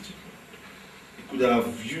praised. He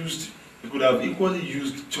could have equally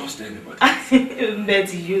used just anybody. But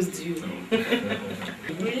he used you.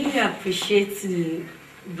 Really appreciate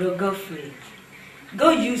Bro Godfrey.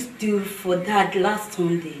 God used you for that last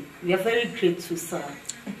Sunday. We are very grateful, sir.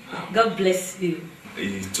 God bless you.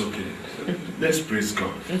 It's okay. Let's praise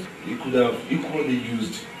God. He could have equally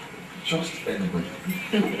used just anybody.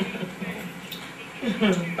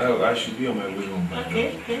 I should be on my way home.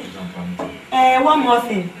 Okay. One more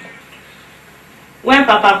thing. When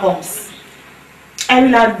Papa comes, I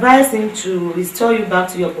will advise him to restore you back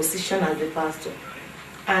to your position as the pastor.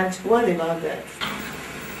 And what about that?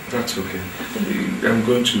 That's okay. I'm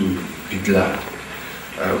going to be glad.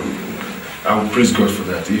 I will praise God for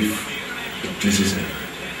that if it pleases him.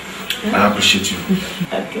 I appreciate you.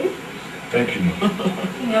 Okay. Thank you.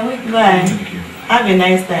 Bye. Thank you. Have a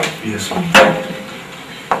nice time. Yes.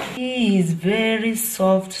 He is very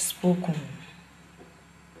soft-spoken,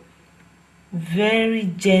 very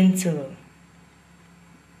gentle,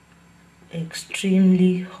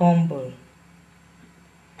 extremely humble,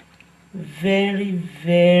 very,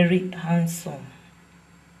 very handsome.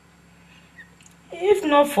 If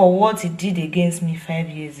not for what he did against me 5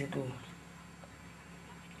 years ago,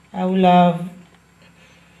 I will have...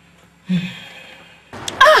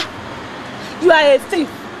 You are a thief.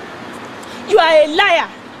 You are a liar.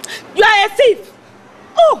 You are a thief.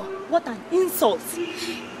 Oh, what an insult.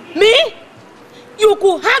 Me? You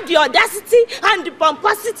could have the audacity and the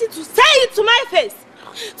pomposity to say it to my face.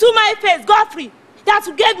 To my face, Godfrey, that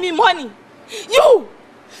you gave me money. You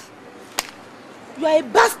are a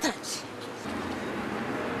bastard.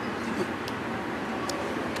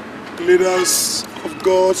 Leaders of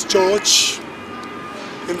God's church,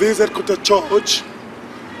 in this headquarter church,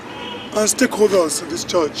 and stakeholders in this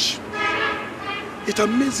church, it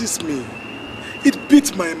amazes me, it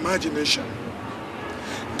beats my imagination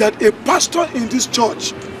that a pastor in this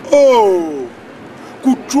church,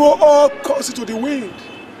 could throw all causes to the wind.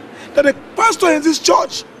 That a pastor in this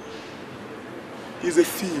church is a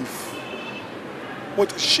thief.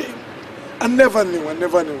 What a shame. I never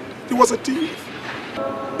knew. He was a thief.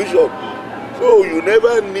 Bishop, so you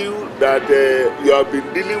never knew that you have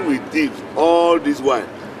been dealing with thieves all this while?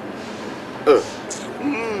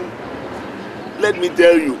 Let me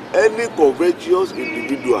tell you, any covetous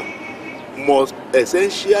individual must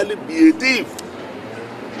essentially be a thief.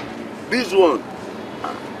 This one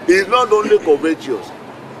is not only covetous,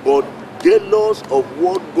 but jealous of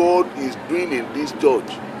what God is doing in this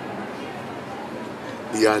church.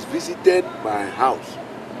 He has visited my house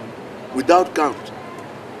without count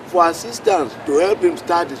for assistance to help him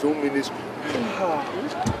start his own ministry.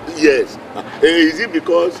 Yes. Is it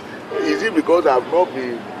because I've not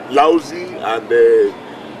been lousy and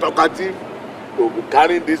talkative to be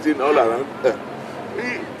carrying this thing all around?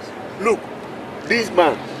 Look, this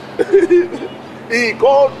man, he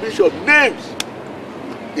called Bishop names.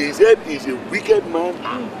 He said he's a wicked man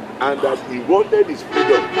and that he wanted his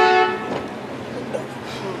freedom.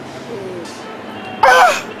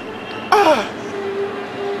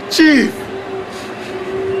 Chief!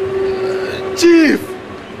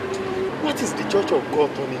 What is the church of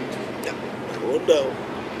God turning to? I wonder.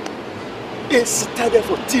 A citadel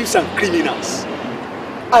for thieves and criminals.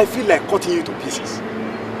 I feel like cutting you to pieces.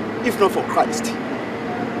 If not for Christ.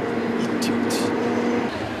 Idiot.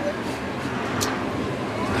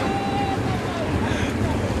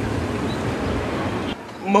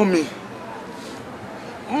 Mommy.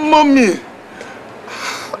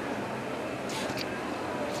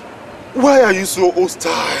 Why are you so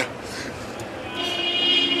hostile?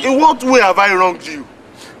 In what way have I wronged you?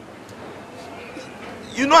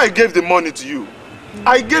 You know I gave the money to you.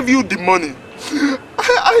 I gave you the money.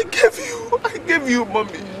 I gave you,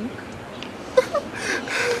 mommy.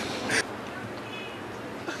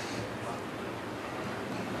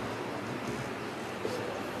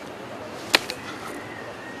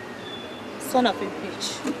 Son of a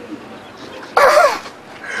bitch.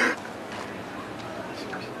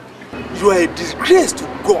 You are a disgrace to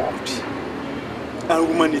God and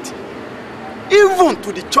humanity, even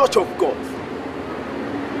to the church of God.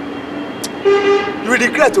 You will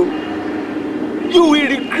regret, you will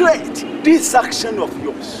regret this action of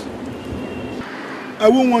yours. I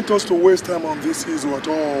won't want us to waste time on this issue at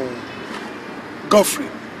all. Godfrey,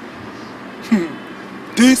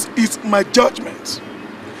 this is my judgment.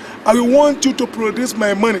 I want you to produce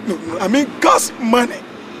my money, God's money,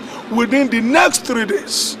 within the next 3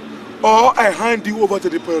 days, or I hand you over to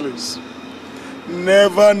the police.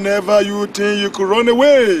 Never, never you think you could run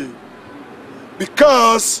away.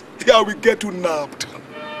 Because here we get you nabbed.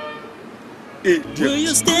 Will you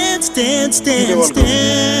stand, stand, stand, stand?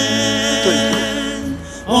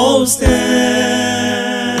 Oh,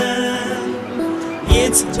 stand.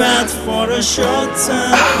 It's bad for a short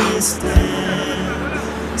time. Please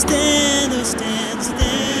stand. Stand, oh, stand,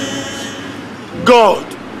 stand. God,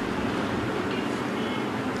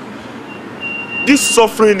 this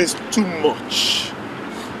suffering is too much.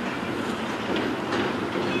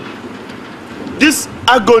 This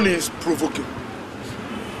agony is provoking.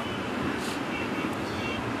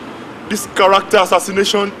 This character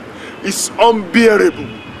assassination is unbearable.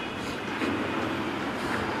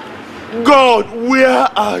 God, where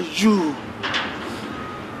are you?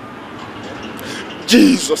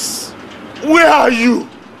 Jesus, where are you?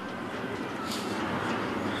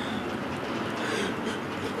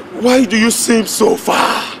 Why do you seem so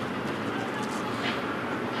far?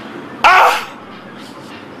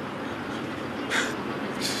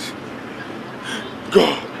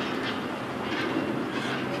 God,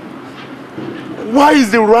 why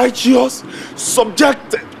is the righteous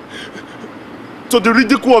subjected to the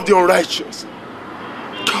ridicule of the unrighteous?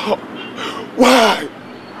 God, why?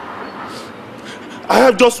 I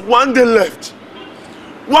have just one day left.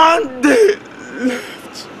 One day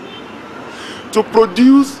left to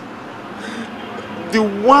produce the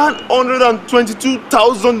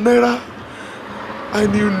 122,000 naira I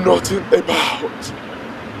knew nothing about.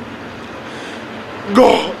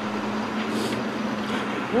 God,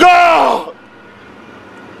 God,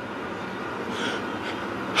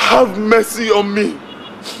 have mercy on me.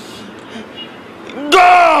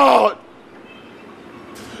 God,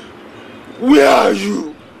 where are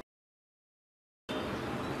you?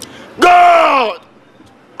 God,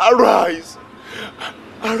 arise,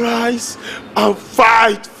 arise and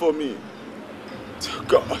fight for me.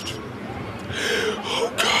 God, oh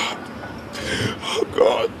God, oh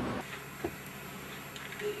God.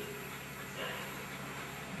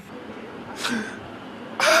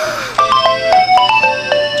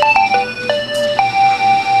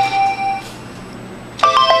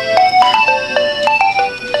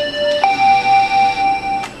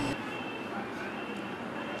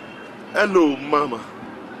 Hello, Mama.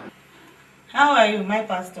 How are you, my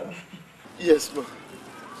pastor? Yes, ma.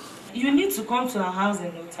 You need to come to our house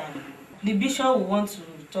in no time. The bishop will want to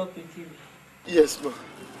talk with you. Yes, ma.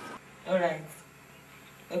 All right.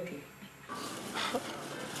 Okay.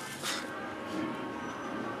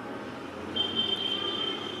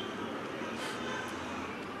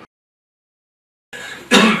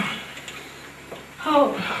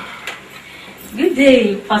 Oh, good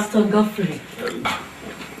day, Pastor Godfrey.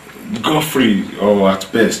 Godfrey, or at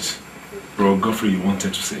best, Bro Godfrey, you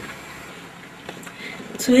wanted to say?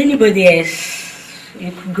 To anybody else,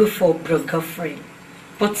 you could go for Bro Godfrey.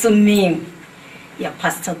 But to me, you're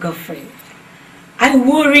Pastor Godfrey. I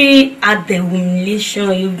worry at the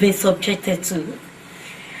humiliation you've been subjected to.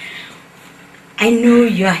 I know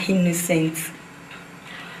you are innocent.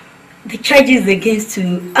 The charges against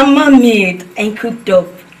you are man-made and cooked up.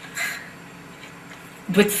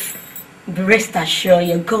 But rest assured,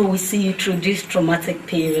 your God will see you through this traumatic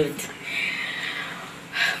period.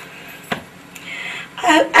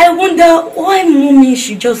 I wonder why mommy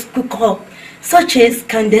should just cook up such a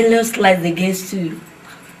scandalous lies against you.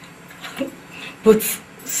 But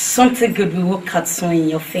something good will work out soon in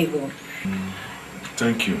your favor.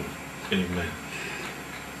 Thank you. Amen.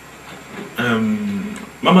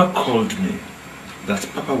 Mama called me that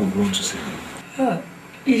Papa would want to see me. Oh,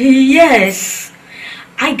 yes.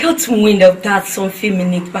 I got wind of that some few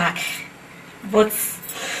minutes back. But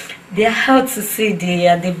they're out to see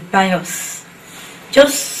the BIOS.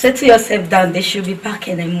 Just settle yourself down. They should be back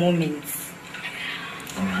in a moment.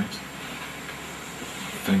 All right.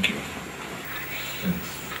 Thank you. Thanks.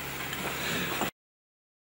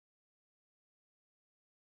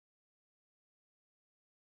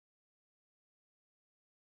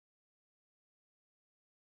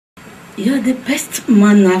 You're the best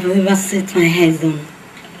man I've ever set my eyes on.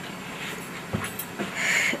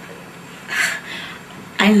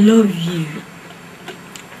 I love you.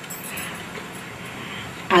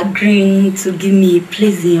 Agreeing to give me a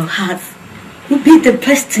place in your heart would be the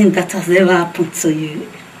best thing that has ever happened to you.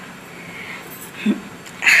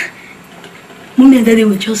 Mommy and Daddy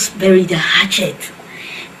will just bury their hatchet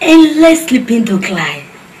and let sleeping dog lie.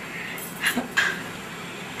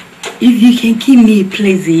 If you can give me a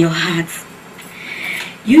place in your heart,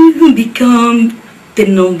 you will become the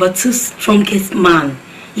 #2 strongest man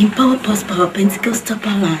in Power Pentecostal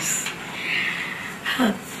Palace.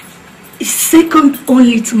 Second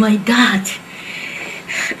only to my dad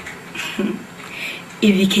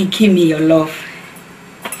If you can give me your love.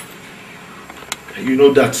 You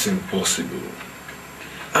know that's impossible.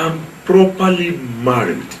 I'm properly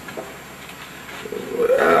married.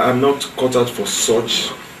 I'm not cut out for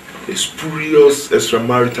such a spurious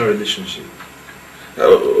extramarital relationship.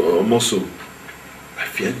 Moso, I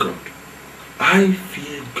fear God. I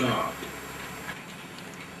fear God.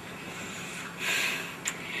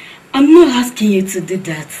 I'm not asking you to do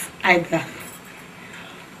that either.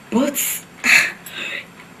 But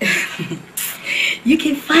you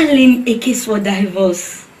can file in a case for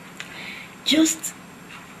divorce. Just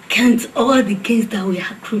count all the gains that will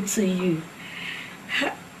accrue to you.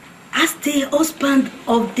 As the husband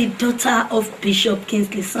of the daughter of Bishop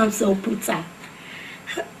Kingsley Samson Oputa,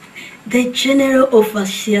 the general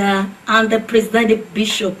overseer and the presiding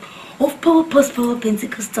bishop of Power Post Power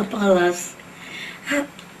Pentecostal Palace,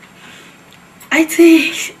 I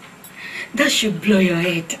think that should blow your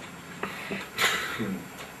head.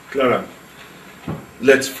 Clara,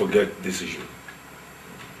 let's forget this issue.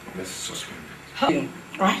 Let's suspend it.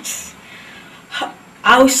 Right?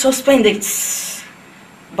 I will suspend it.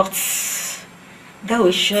 But that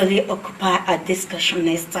will surely occupy our discussion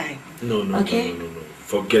next time. No.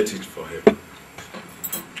 Forget it for him.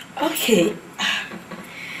 Okay.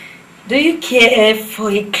 Do you care for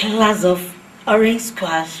a class of orange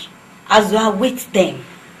squash as you are with them?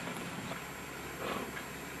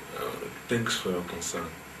 Thanks for your concern,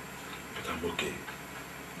 but I'm okay.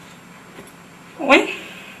 Well,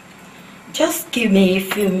 just give me a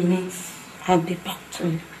few minutes. I'll be back to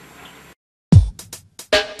you.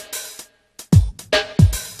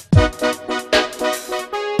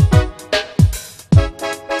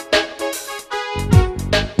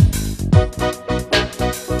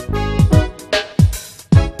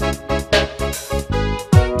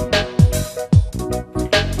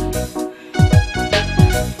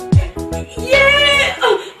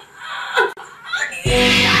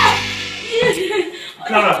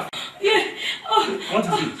 Clara! What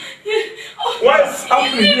is it? What is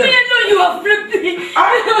happening here? You have flipped me.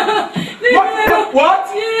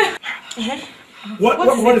 What?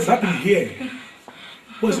 What is happening here?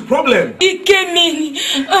 What's the problem? He came in,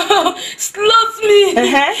 slapped me,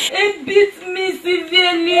 and beat me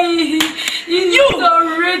severely. He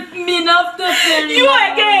raped me after You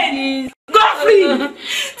again! Godfrey!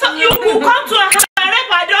 So you will come to rape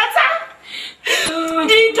my daughter?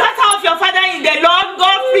 The daughter of your father in the Lord,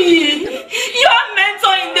 Godfrey. Your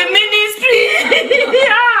mentor in the ministry.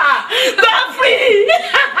 Yeah. Godfrey.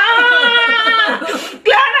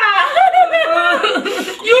 Clara.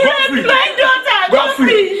 You raped my daughter,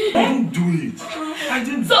 Godfrey. Don't do it. I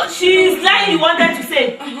didn't. So she is lying, you wanted to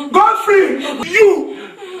say. Godfrey, you,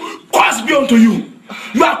 curse be unto you.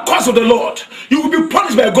 You are cursed of the Lord. You will be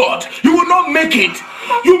punished by God. You will not make it.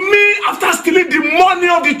 You mean after stealing the money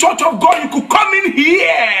of the church of God, you could come in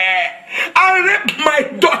here and rape my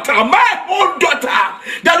daughter, my own daughter?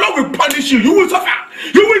 The Lord will punish you. You will suffer.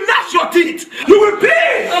 You will gnash your teeth. You will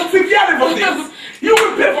pay severely for this. You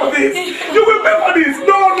will pay for this. You will pay for this.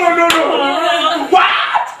 No.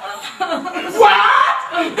 What?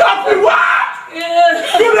 Godfrey, what?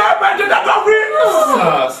 You rape my daughter, Godfrey?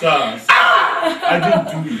 Sir. I didn't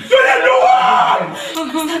do it. You didn't do what?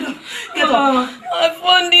 Get up. I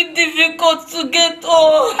found it difficult to get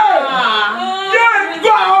up. Yes,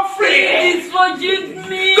 Godfrey! Please forgive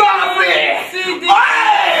me. Godfrey!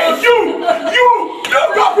 Hey, you,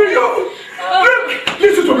 Godfrey, you!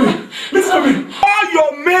 Listen to me. All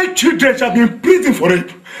your male children shall be in prison for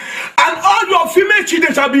rape. And all your female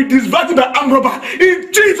children shall be disverted by armed robber.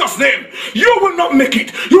 In Jesus' name, you will not make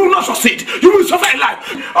it. You will not succeed. You will suffer in life.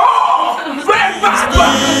 Oh, red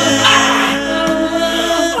baba!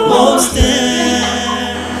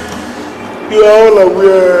 You are all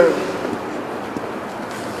aware.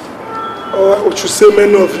 I should say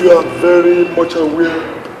many of you are very much aware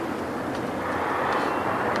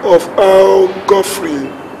of how Godfrey,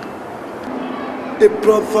 a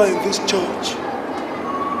brother in this church,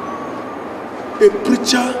 a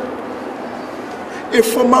preacher, a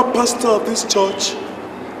former pastor of this church,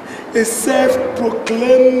 a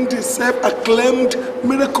self-proclaimed, self-acclaimed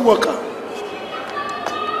miracle worker,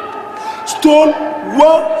 stole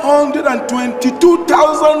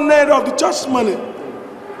 122,000 naira of the church money.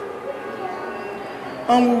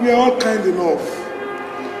 And we were all kind enough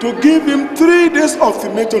to give him 3 days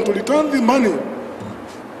ultimatum to return the money.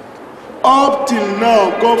 Up till now,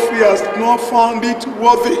 Godfrey has not found it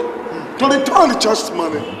worthy to return the church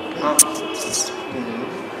money.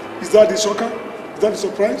 Is that the shocker? Is that the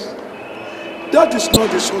surprise? That is not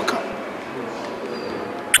the shocker.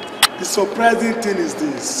 The surprising thing is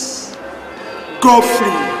this.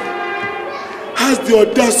 Godfrey has the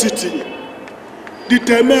audacity, the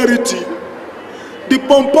temerity, the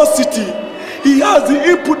pomposity, he has the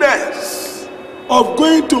impudence of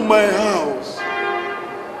going to my house.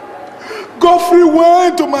 Godfrey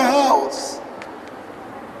went to my house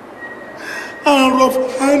and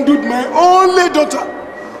rough-handled my only daughter,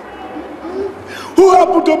 who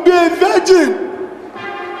happened to be a virgin.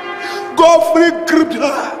 Godfrey gripped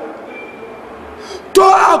her,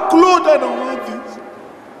 tore her clothes and all this,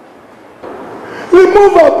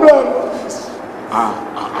 removed her brand,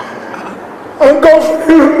 and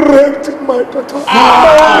Godfrey raped my daughter. I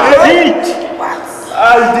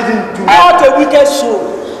didn't do it. What a wicked soul.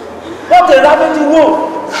 What a ravaging wolf.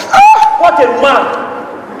 What a man.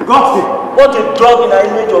 Godfrey. What a dog in the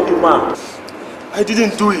image of a man. I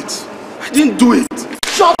didn't do it. I didn't do it.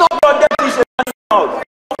 Shut up your dirty mouth.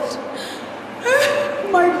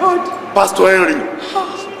 My God. Pastor Henry,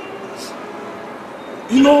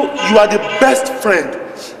 you know, you are the best friend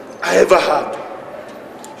I ever had.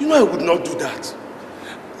 You know I would not do that.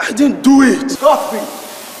 I didn't do it. Godfrey.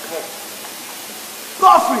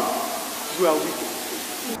 Godfrey, you are wicked.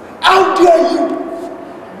 How dare you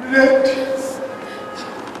rape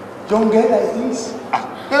young girl like this?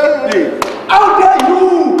 Hey. How dare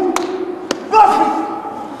you, Godfrey,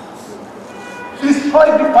 destroy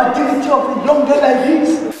the virginity of a young girl like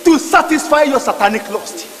this to satisfy your satanic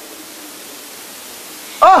lust?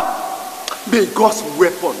 May God's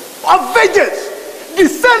weapon of vengeance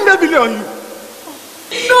descend heavily on you.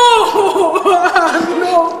 No,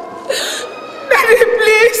 no. Daddy,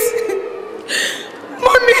 please.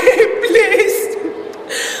 Mommy, please.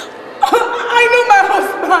 I know my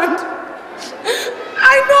husband.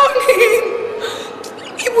 I know him.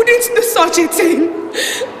 He wouldn't do such a thing.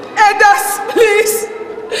 Elders, please.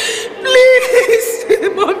 Please.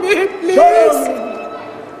 Mommy, please.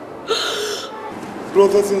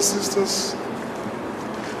 Brothers and sisters,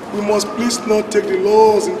 we must please not take the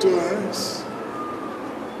laws into our hands.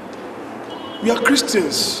 We are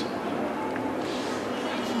Christians.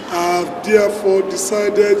 I have therefore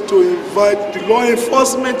decided to invite the law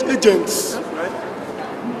enforcement agents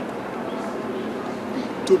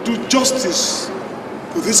to do justice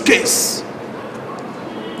to this case.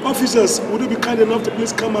 Officers, would you be kind enough to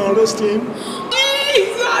please come and arrest him?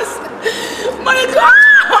 Jesus! My God!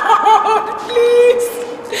 Please!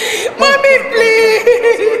 Mommy,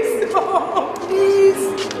 please! Oh, please!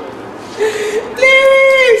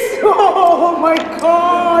 Please! Oh, my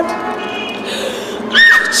God!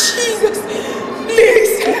 Jesus!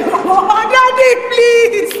 Please! Oh, Daddy,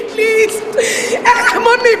 please! Please!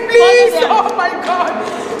 Mommy, please! Oh, my God!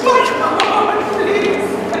 My God,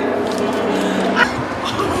 please!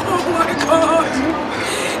 Oh, my God!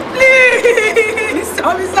 Please!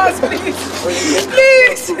 Officers, please!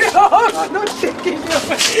 Please! Oh, not taking me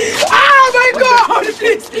away! Oh, my God!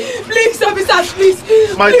 Please! Please, officers, please!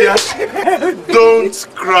 My dear, don't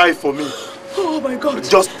cry for me. Oh, my God!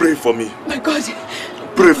 Just pray for me. My God!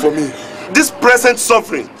 Pray for me. This present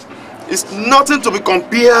suffering is nothing to be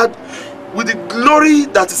compared with the glory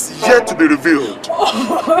that is yet to be revealed.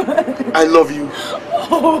 Oh. I love you.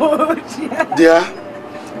 Oh, dear,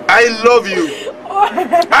 I love you.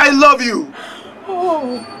 I love you.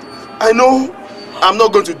 Oh. I know I'm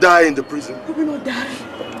not going to die in the prison. You will not die.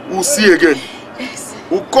 We'll see again. Yes.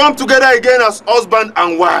 We'll come together again as husband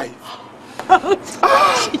and wife. Oh,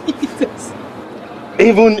 Jesus.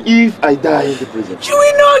 Even if I die in the prison. You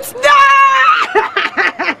will not die!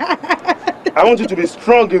 I want you to be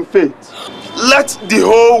strong in faith. Let the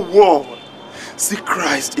whole world see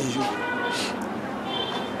Christ in you.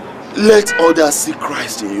 Let others see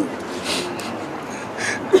Christ in you.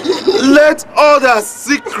 Let others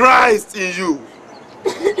see Christ in you.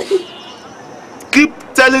 Keep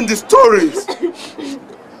telling the stories.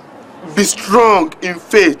 Be strong in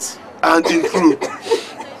faith and in truth.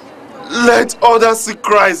 Let others see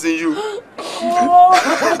Christ in you. Oh.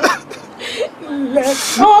 Let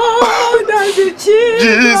others see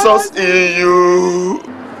Jesus in you.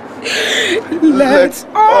 Let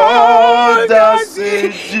others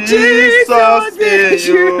see Jesus in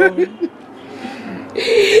you.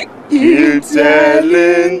 Keep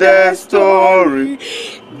telling the story.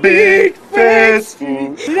 Be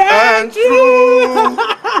faithful and true.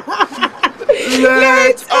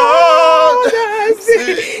 Let others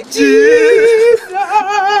see Jesus.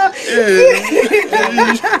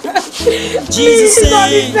 Jesus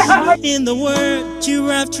says in the word you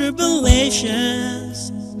have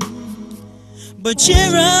tribulations, but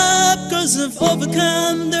cheer up, 'cause I've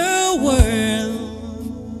overcome the world.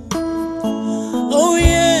 Oh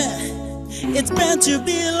yeah, it's meant to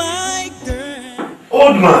be like that.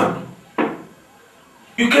 Old man,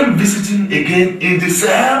 You came visiting again in the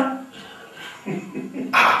cell?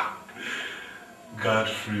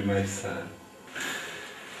 Godfrey, my son.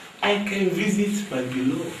 I can visit my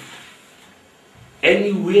beloved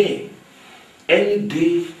anywhere, any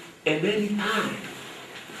day, and any time.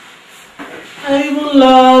 I even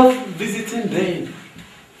love visiting them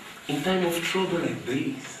in time of trouble like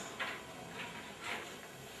this.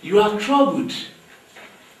 You are troubled.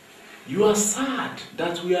 You are sad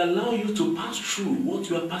that we allow you to pass through what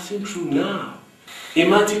you are passing through now. In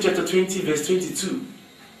Matthew chapter 20, verse 22,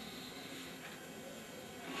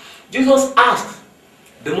 Jesus asked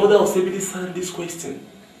the mother of Zebedee's son this question: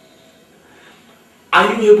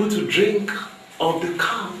 are you able to drink of the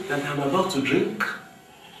cup that I'm about to drink?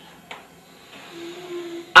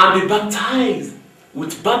 And be baptized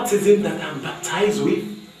with baptism that I'm baptized with?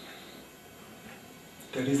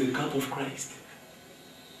 That is the cup of Christ.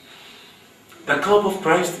 The cup of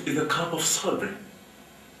Christ is the cup of suffering,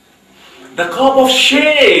 the cup of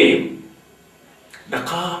shame, the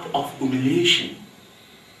cup of humiliation.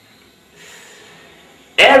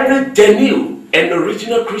 Every genuine and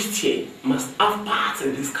original Christian must have part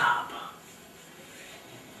in this cup.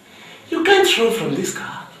 You can't run from this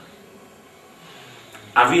cup.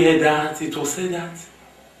 Have you heard that? It was said that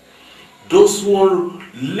those who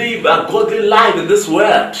live a godly life in this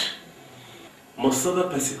world must suffer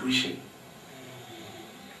persecution.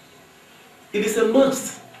 It is a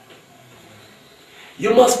must.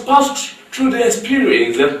 You must pass through the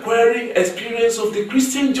experience, the quarry experience of the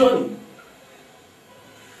Christian journey.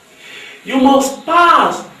 You must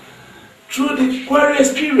pass through the quarry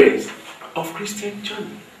experience of Christian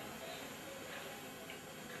journey.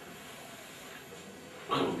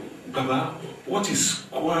 Baba, what is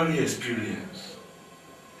quarry experience?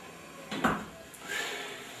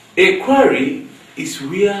 A quarry is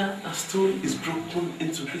where a stone is broken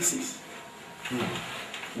into pieces.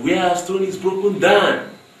 Where a stone is broken down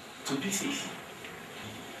to pieces.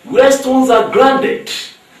 Where stones are grounded,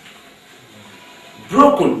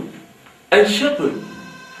 broken, and sharpened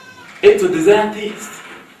into desired taste.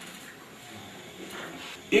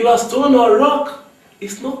 If a stone or rock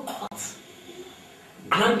is not cut,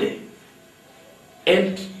 grounded,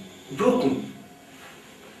 and broken,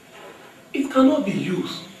 it cannot be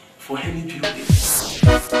used for any building.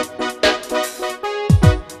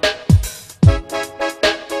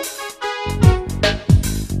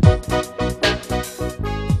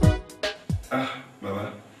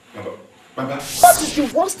 What is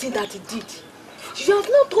the worst thing that he did? You have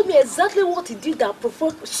not told me exactly what he did that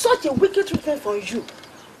provoked such a wicked treatment from you.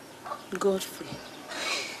 Godfrey.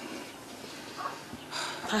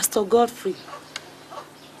 Pastor Godfrey.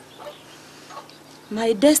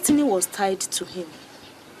 My destiny was tied to him.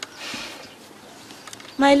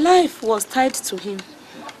 My life was tied to him.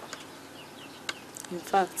 In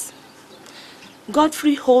fact,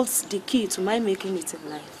 Godfrey holds the key to my making it in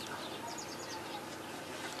life.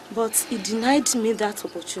 But he denied me that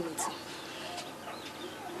opportunity.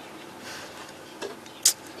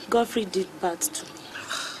 Godfrey did bad to me.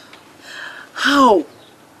 How?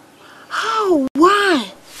 How?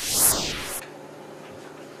 Why?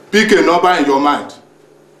 Pick a number in your mind.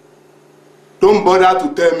 Don't bother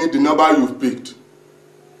to tell me the number you've picked.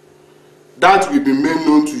 That will be made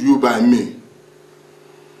known to you by me.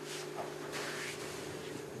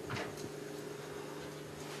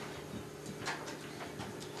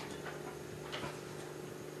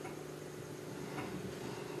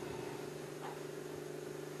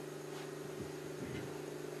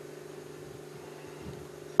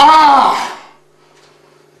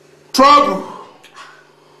 Trouble.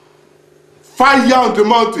 Fire on the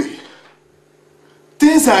mountain.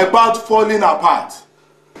 Things are about falling apart.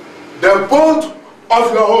 The bolt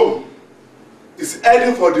of your home is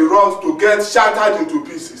heading for the rocks to get shattered into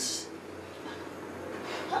pieces.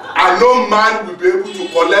 And no man will be able to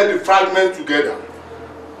collect the fragments together.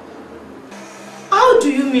 How do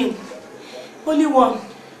you mean? Only one.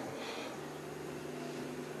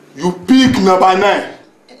 You pick number 9.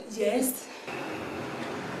 Yes.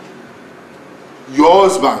 Your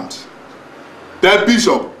husband, the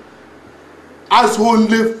bishop, has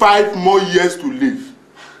only 5 more years to live.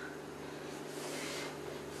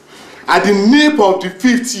 At the nip of the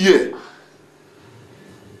 5th year,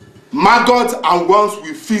 maggots and worms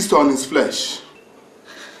will feast on his flesh.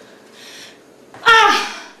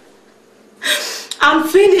 I'm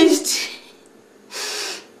finished.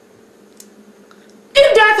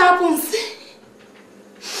 If that happens,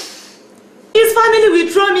 his family will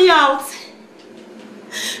throw me out.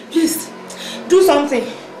 Please, do something.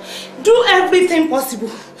 Do everything possible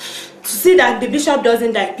to see that the bishop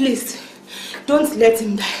doesn't die. Please, don't let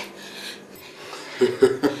him die.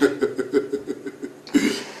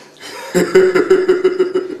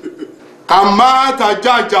 Kamata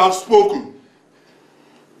Judge has spoken.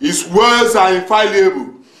 His words are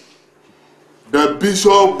infallible. The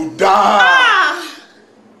bishop will die.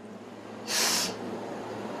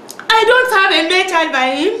 I don't have a male child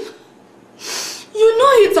by him. You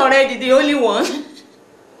know it's already the only one.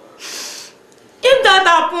 If that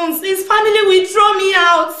happens, his family will throw me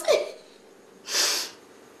out.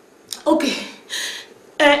 Okay.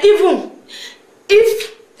 Even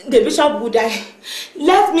if the bishop would die,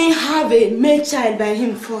 let me have a male child by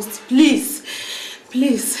him first. Please.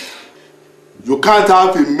 Please. You can't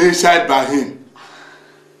have a male child by him.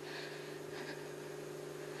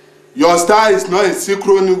 Your star is not in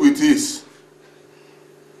synchrony with his.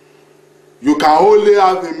 You can only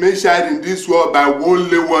have a male child in this world by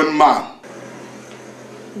only one man.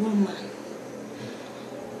 One man.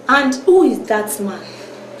 And who is that man?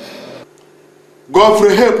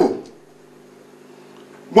 Godfrey Hepo,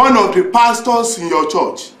 one of the pastors in your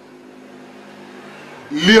church.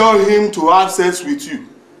 Lure him to have sex with you,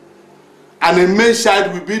 and a male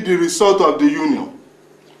child will be the result of the union.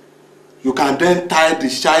 You can then tie the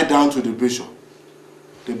child down to the bishop.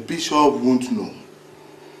 The bishop won't know.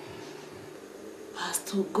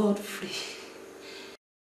 Pastor Godfrey.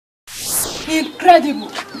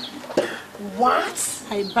 Incredible. What?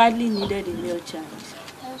 I badly needed a male child.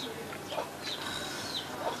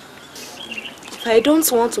 I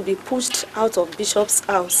don't want to be pushed out of Bishop's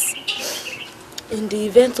house in the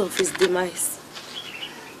event of his demise.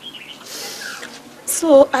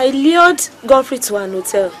 So I lured Godfrey to an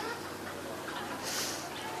hotel.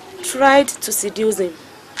 Tried to seduce him,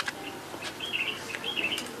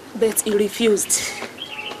 but he refused.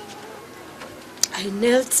 I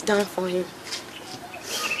knelt down for him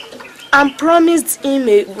and promised him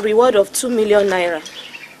a reward of 2 million naira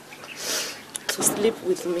to sleep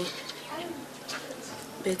with me.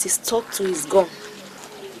 But he stuck to his gun.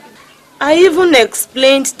 I even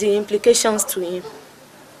explained the implications to him.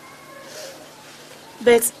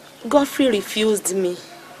 But Godfrey refused me.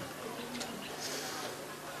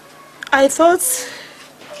 I thought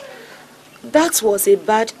that was a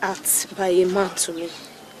bad act by a man to me.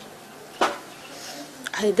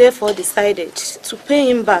 I therefore decided to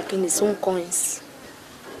pay him back in his own coins.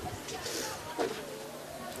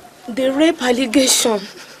 The rape allegation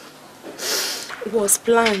was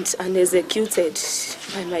planned and executed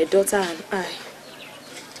by my daughter and I.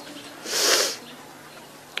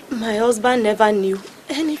 My husband never knew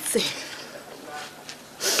anything.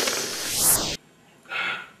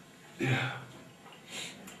 Yeah.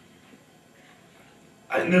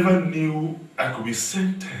 I never knew I could be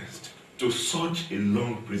sentenced to such a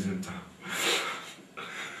long prison term.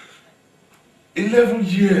 11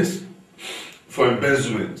 years for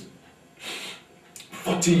embezzlement.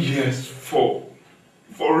 14 years for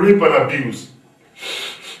rape and abuse.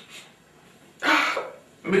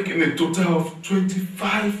 Making a total of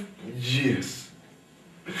 25 years.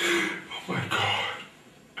 Oh my God.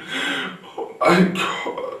 Oh my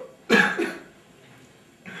God.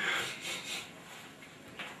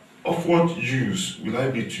 Of what use will I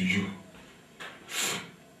be to you,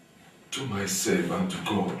 to myself and to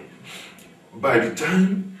God, by the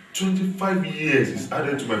time 25 years is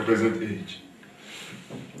added to my present age?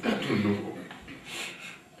 I don't know.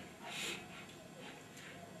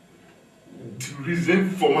 The reason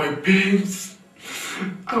for my pains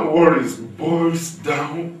and worries boils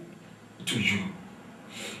down to you,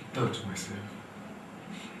 not to myself.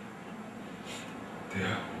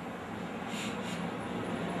 There.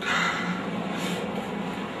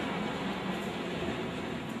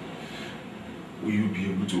 Will you be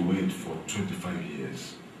able to wait for 25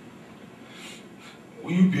 years?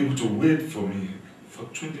 Will you be able to wait for me for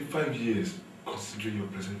 25 years, considering your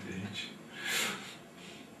present age?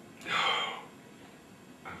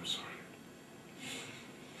 I'm sorry.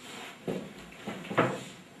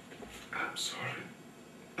 I'm sorry.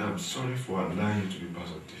 I'm sorry for allowing you to be part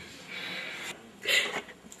of this.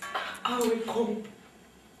 I will come.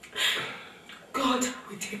 God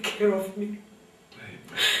will take care of me.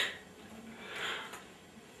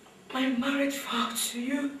 My marriage vow to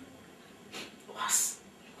you was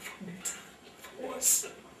for better, for worse.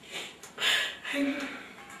 And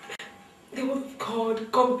the word of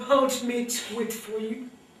God compelled me to wait for you.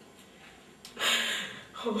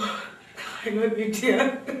 Oh, I love you, dear.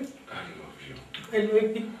 I love you. I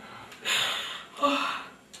love you. Oh,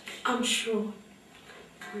 I'm sure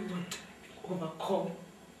we won't overcome.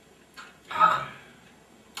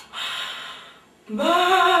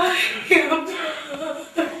 Bye.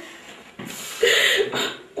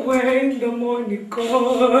 When the morning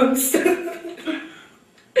comes.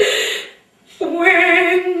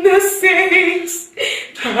 The saints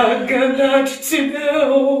are gathered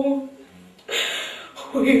today.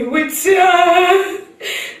 We will tell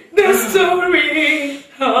the story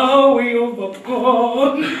how we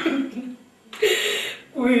overcome.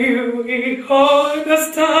 We will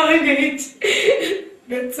understand it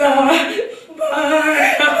better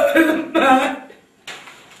by and by.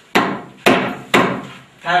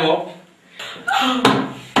 Time up.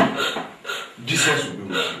 Jesus will be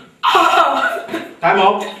with you. Time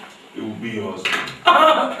up. It will be yours.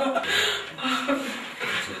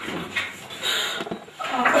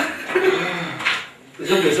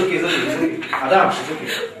 It's okay. Madam, it's okay.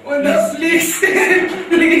 Mother, please.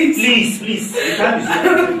 Please. The time is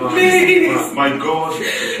over. Please. My God.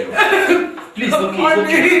 Please,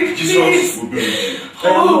 okay. Jesus will be with you.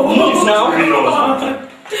 Move now. Yours.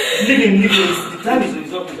 Leave him. The time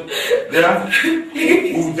is up. Yeah?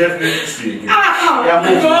 We'll definitely see you. Yeah,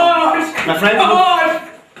 move. God. My friend, God.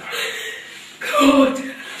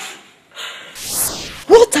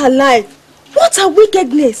 What a lie! What a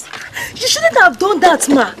wickedness! You shouldn't have done that,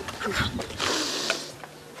 ma.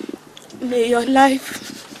 May your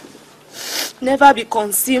life never be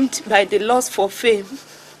consumed by the lust for fame,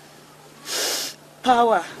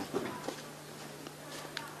 power,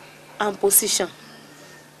 and position.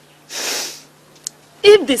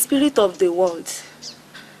 If the spirit of the world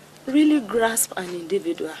really grasps an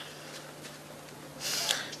individual,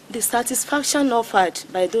 the satisfaction offered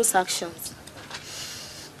by those actions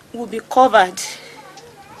will be covered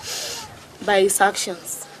by his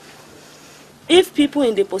actions. If people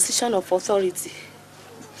in the position of authority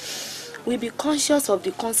will be conscious of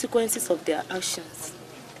the consequences of their actions,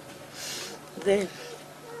 then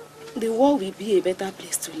the world will be a better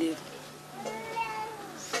place to live.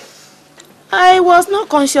 I was not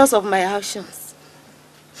conscious of my actions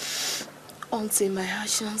until my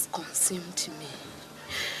actions consumed me.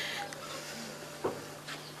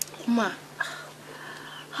 Ma,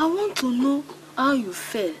 I want to know how you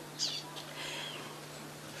felt.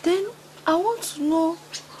 Then I want to know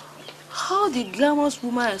how the glamorous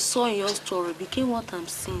woman I saw in your story became what I'm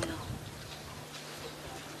seeing now.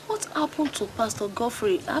 What happened to Pastor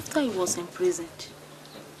Godfrey after he was imprisoned?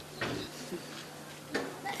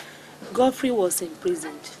 Godfrey was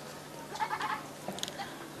imprisoned.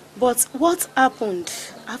 But what happened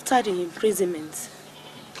after the imprisonment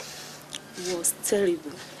was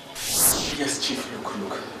terrible. Yes, Chief,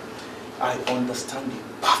 look. I understand you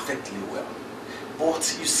perfectly well.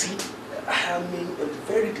 But you see, I am in a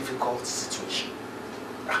very difficult situation.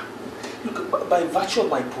 Look, by virtue of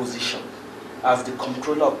my position as the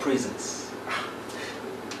controller of prisons,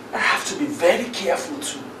 I have to be very careful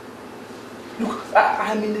too. Look,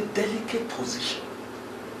 I am in a delicate position.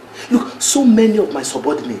 Look, so many of my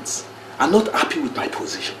subordinates are not happy with my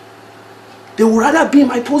position. They would rather be in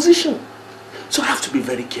my position. So I have to be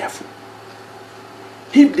very careful.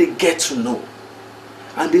 If they get to know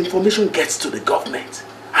and the information gets to the government,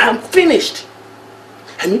 I am finished.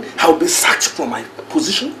 I mean, I will be sacked from my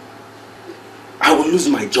position. I will lose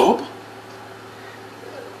my job.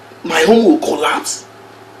 My home will collapse.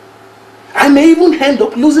 I may even end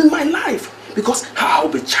up losing my life because I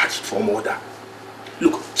will be charged for murder.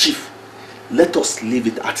 Look, Chief, let us leave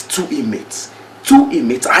it at 2 inmates. 2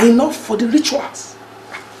 inmates are enough for the rituals.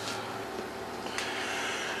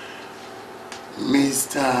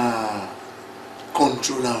 Mr.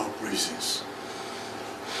 Controller of Prisons,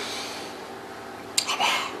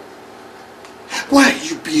 why are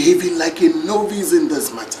you behaving like a novice in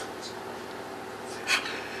this matter?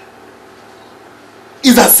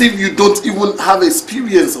 It's as if you don't even have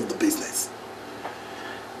experience of the business.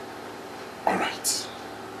 Alright.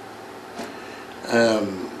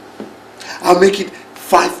 I'll make it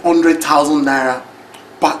 500,000 naira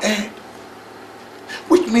per head.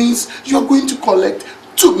 Which means you're going to collect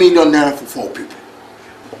 2 million naira for 4 people.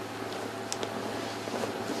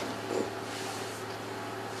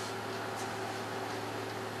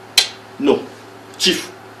 No,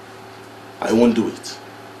 Chief, I won't do it.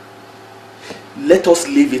 Let us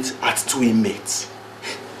leave it at 2 inmates.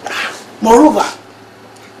 Moreover,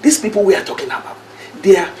 these people we are talking about,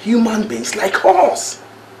 they are human beings like us.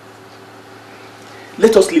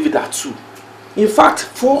 Let us leave it at 2. In fact,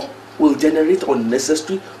 4 will generate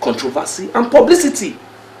unnecessary controversy and publicity.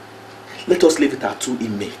 Let us leave it at 2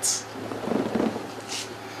 inmates.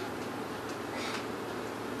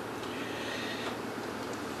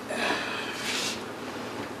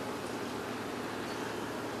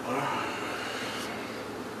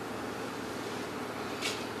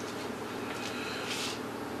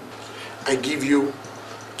 I give you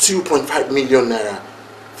 2.5 million naira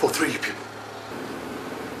for 3 people.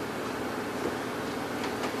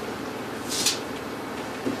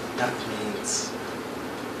 That means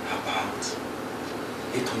about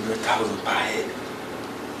 800,000 per head.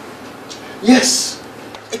 Yes,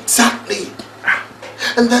 exactly.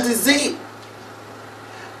 And that is it.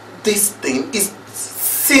 This thing is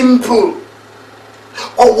simple.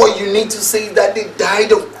 All what you need to say is that they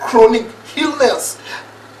died of chronic illness.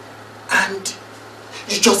 And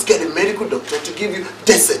you just get a medical doctor to give you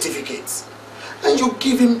death certificates. And you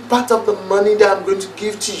give him part of the money that I'm going to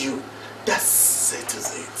give to you. That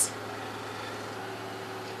settles it.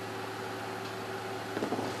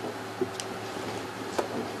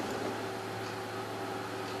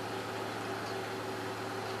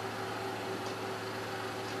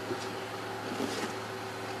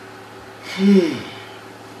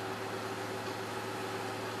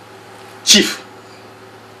 Chief,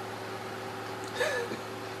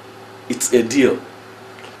 it's a deal.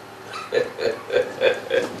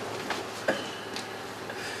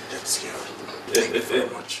 Let's hear it. Thank you very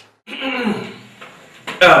much.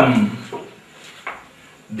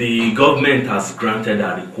 The government has granted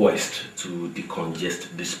a request to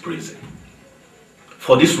decongest this prison.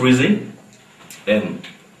 For this reason,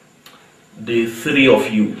 the three of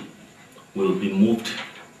you will be moved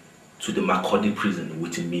to the Korede prison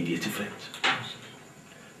with immediate effect.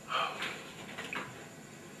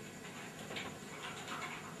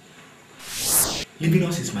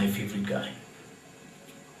 Livinus is my favorite guy.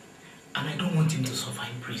 And I don't want him to suffer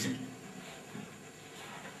in prison.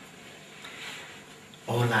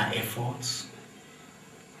 All our efforts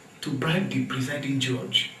to bribe the presiding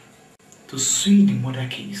judge to swing the murder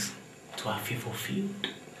case to our favor failed.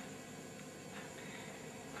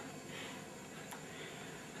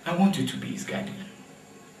 I want you to be his guardian.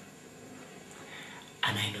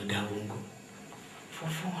 And I know that won't go for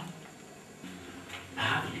fun. I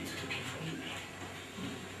have a little token for you.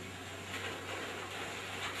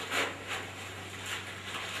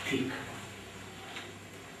 Take.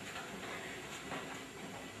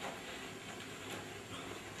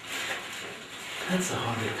 That's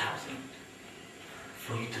 100,000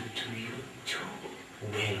 for you to do your job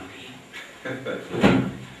well on him.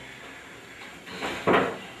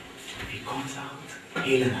 If he comes out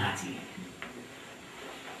hale and hearty,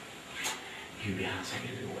 you'll be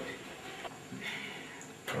handsomely rewarded.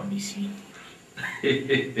 Promise you.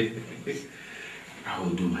 I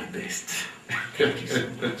will do my best. Thank you so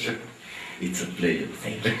much. It's a pleasure.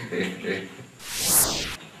 Thank you.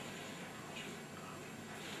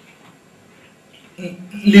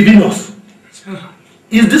 Livinus.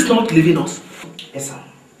 Is this not Livinus? Yes, sir.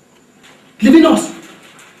 Livinus.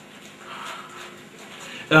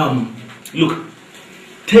 Look,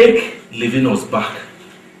 take Livinus back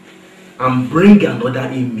and bring another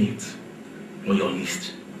inmate on your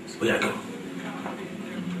list. Where you go?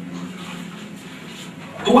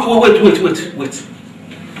 Wait.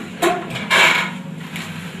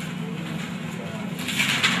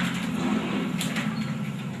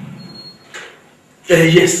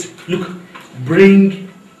 Yes, look, bring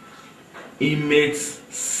inmates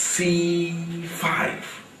C5.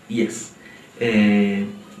 Yes.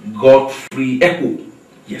 Godfrey Echo.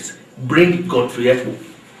 Yes, bring Godfrey Echo.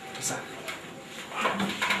 Sir.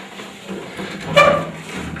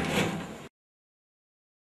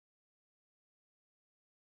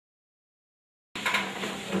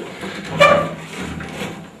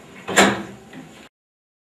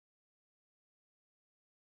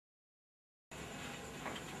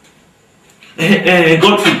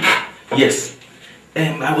 Godfrey, yes.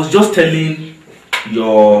 I was just telling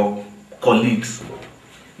your colleagues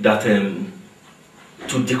that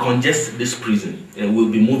to decongest this prison, we'll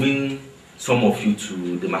be moving some of you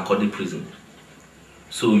to the Korede prison.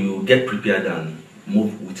 So you get prepared and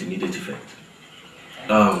move with immediate effect.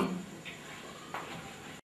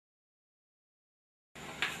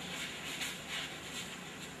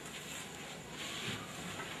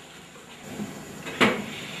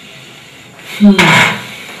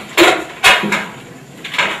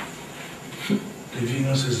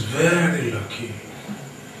 Livinus is very lucky.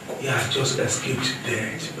 He has just escaped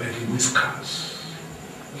death by the whiskers.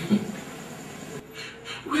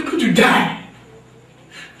 We're going to die.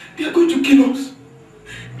 They are going to kill us.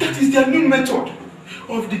 That is their new method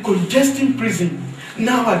of decongesting prison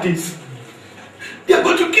nowadays. They are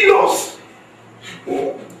going to kill us.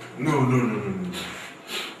 Oh, no.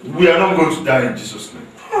 We are not going to die in Jesus' name.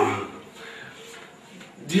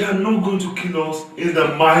 They are not going to kill us in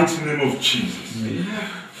the mighty name of Jesus. Yeah.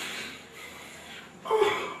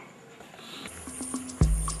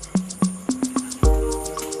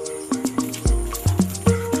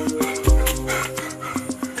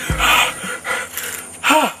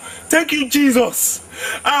 Thank you, Jesus. Jesus,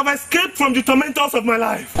 I have escaped from the tormentors of my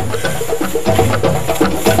life.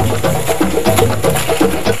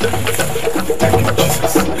 Thank you,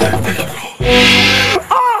 Jesus. Thank you, Lord.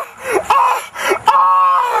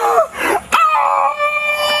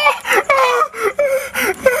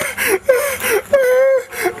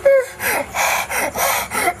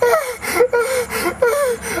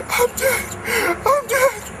 I'm dead. I'm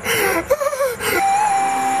dead.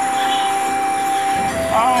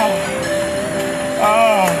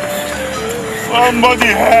 Somebody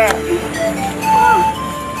help!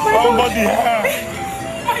 Somebody help!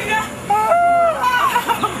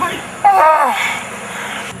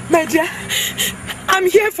 My dear, I'm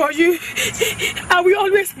here for you. I will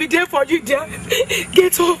always be there for you, dear.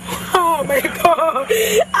 Get up. Oh my God.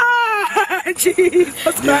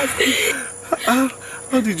 Jesus Christ.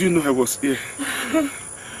 How did you know I was here?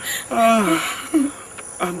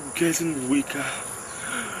 I'm getting weaker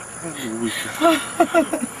and weaker.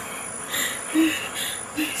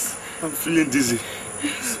 I'm feeling dizzy.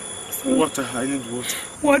 Water, I need water.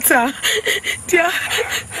 Water? Dear,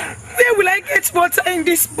 where will I get water in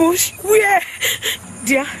this bush? Where?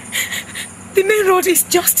 Dear, the main road is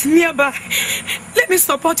just nearby. Let me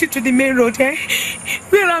support you to the main road, eh?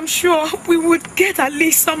 Where I'm sure we would get at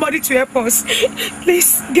least somebody to help us.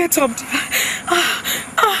 Please, get up, dear.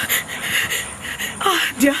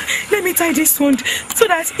 Dear, let me tie this wound so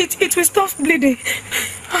that it will stop bleeding.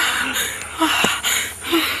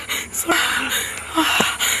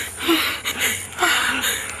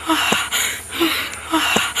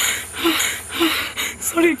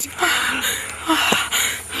 Sorry, dear.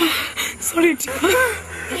 Sorry, dear.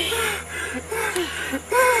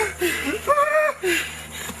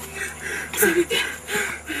 Sorry, dear.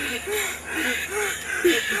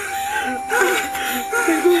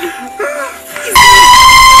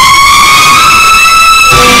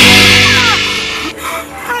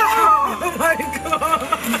 Oh my God!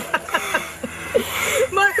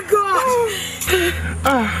 My God!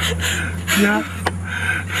 Yeah.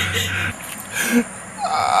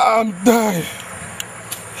 I'm dying.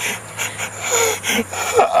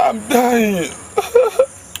 I'm dying.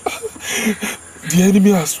 The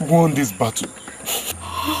enemy has won this battle.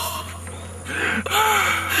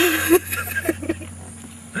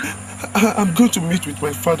 I'm going to meet with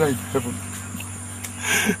my Father in heaven.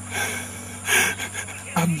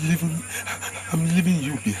 I'm leaving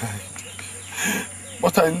you behind.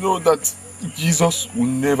 But I know that Jesus will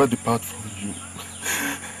never depart from you.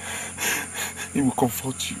 He will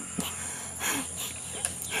comfort you.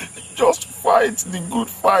 Just fight the good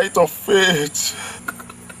fight of faith.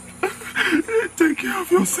 Take care of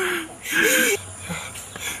yourself.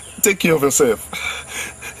 Take care of yourself.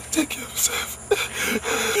 Take care of yourself.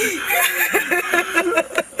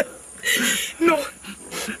 No.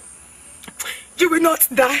 You will not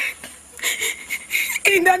die.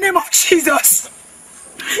 In the name of Jesus.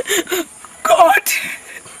 God.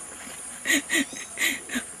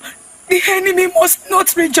 The enemy must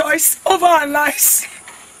not rejoice over our lives.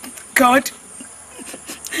 God.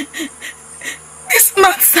 This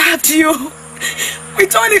man served you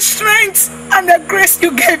with all the strength and the grace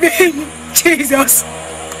you gave him, Jesus.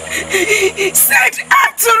 Send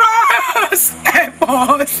unto us.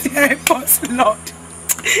 Help us, Lord.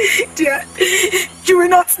 Dear, you will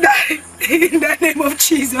not die in the name of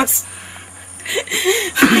Jesus.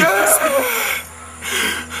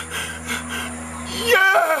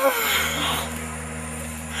 Yeah.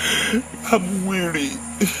 I'm weary.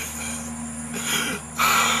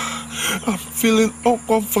 I'm feeling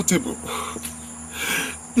uncomfortable.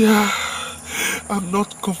 Yeah, I'm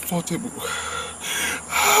not comfortable.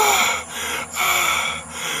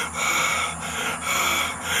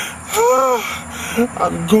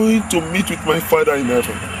 I'm going to meet with my Father in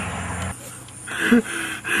heaven.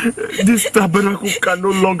 This tabernacle can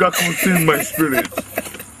no longer contain my spirit.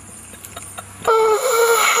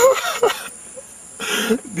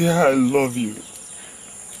 Dear, I love you.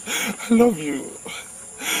 I love you.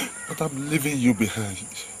 But I'm leaving you behind.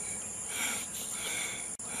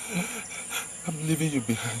 I'm leaving you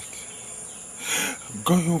behind. I'm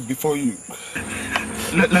going home before you.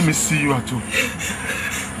 Let me see you at home.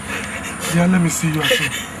 Yeah, let me see you at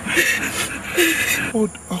home.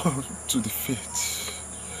 Hold on to the faith.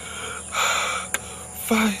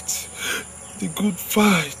 Fight the good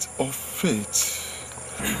fight of faith.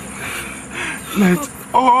 Let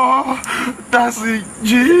all that's in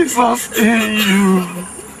Jesus in you.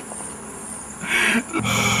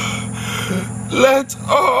 Let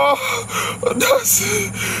all that's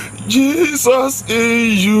in Jesus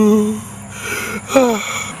in you.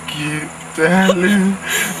 Keep telling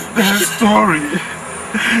the story.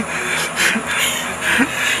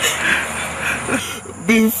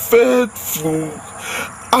 be faithful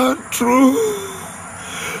and true.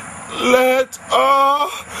 Let all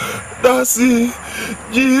that see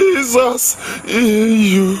Jesus in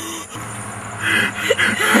you.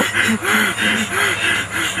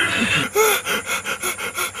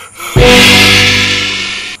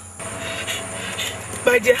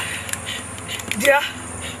 My dear,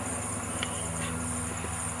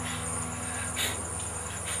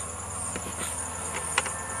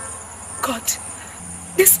 God,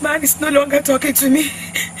 this man is no longer talking to me.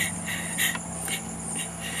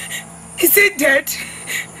 Is he dead?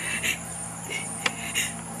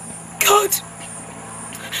 God,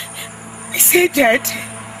 is he dead?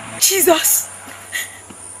 Jesus,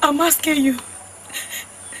 I'm asking you,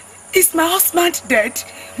 is my husband dead?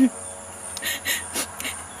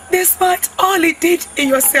 Despite all he did in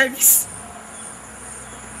your service.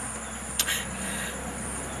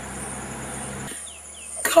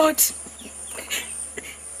 God,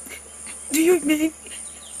 do you mean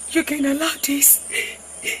you can allow this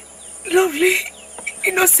lovely,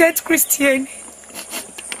 innocent Christian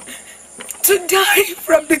to die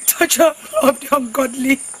from the torture of the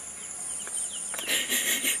ungodly?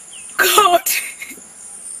 God,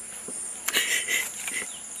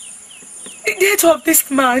 the death of this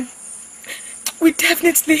man will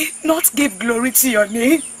definitely not give glory to your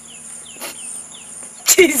name.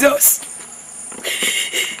 Jesus,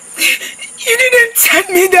 you didn't tell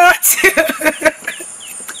me that.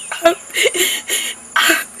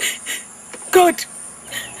 God,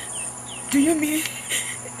 do you mean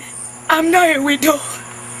I'm not a widow?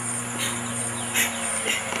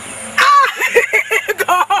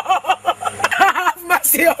 God, have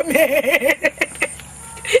mercy on me.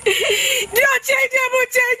 Don't change,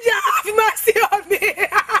 have mercy on me.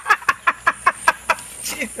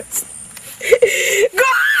 Jesus.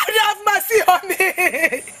 God, have mercy on me.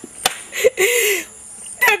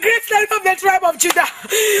 The great Lion of the tribe of Judah.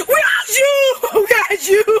 Where are you? Where are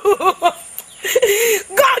you?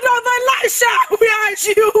 God of Elisha, where are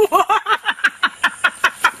you?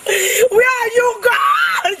 Where are you,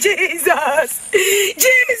 God? Jesus.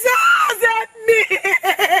 Jesus, help me.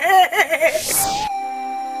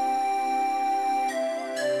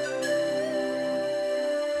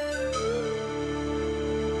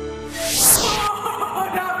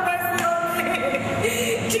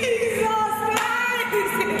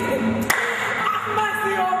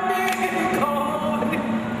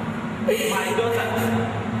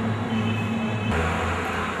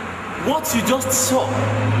 What you just saw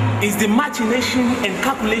is the machination and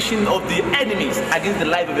calculation of the enemies against the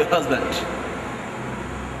life of your husband.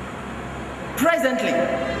 Presently,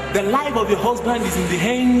 the life of your husband is in the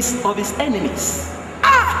hands of his enemies.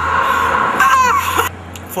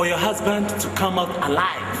 For your husband to come out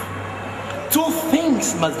alive, two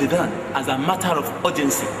things must be done as a matter of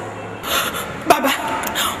urgency. Baba,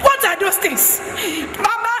 what are those things?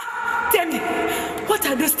 Baba, tell me, what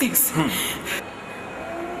are those things?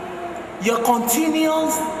 Your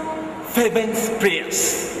continuous fervent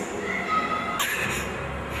prayers.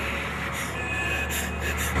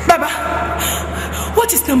 Baba,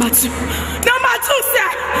 what is number two? Number two, sir.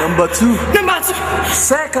 Number two. Number two.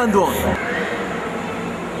 Second one.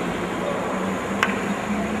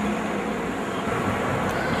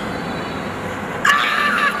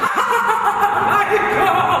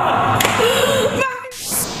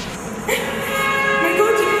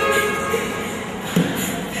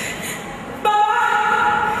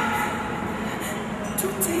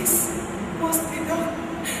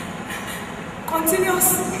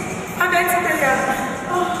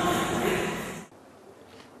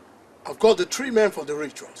 I've got the 3 men for the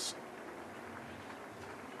rituals.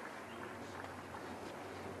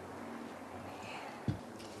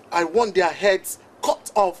 I want their heads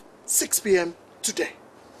cut off 6 p.m. today.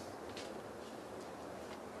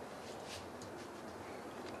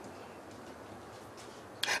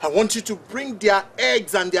 I want you to bring their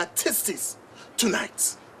eggs and their testes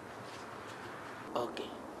tonight. Okay.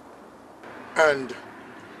 And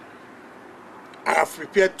I have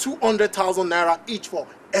prepared 200,000 naira each for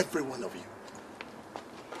every one of you.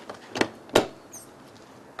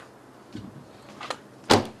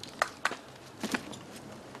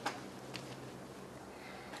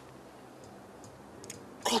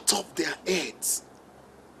 Cut off their heads.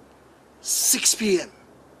 6 p.m.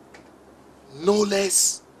 No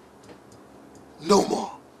less, no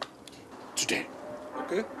more. Today.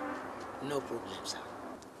 Okay? No problem, sir.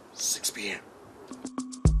 6 p.m.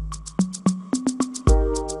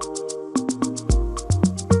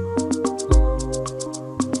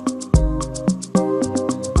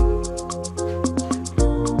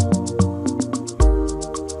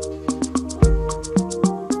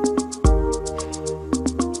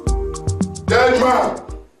 man.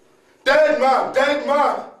 Dead man, dead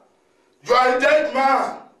man. You are a dead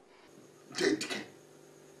man. Dead.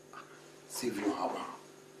 Save your hour.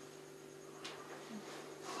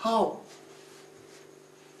 How?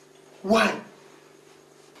 Why?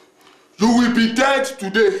 You will be dead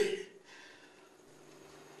today.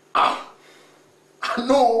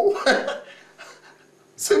 No.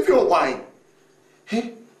 Savior, why?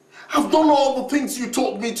 Hey, I've done all the things you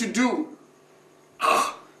told me to do.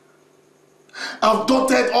 I've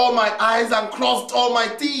dotted all my I's and crossed all my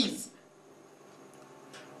T's.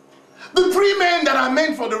 The 3 men that are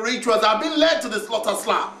meant for the rituals have been led to the slaughter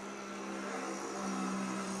slab.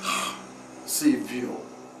 Savior.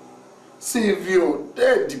 Savior,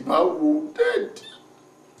 dead, Babu, dead.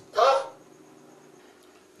 Huh?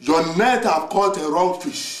 Your net have caught a wrong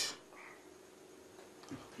fish.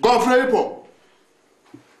 Godfrey,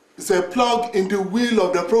 it's a plug in the wheel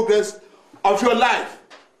of the progress of your life.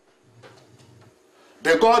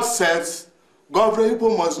 The God says Godfrey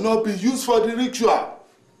must not be used for the ritual.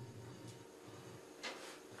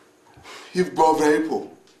 If Godfrey,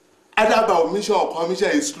 either by omission or commission,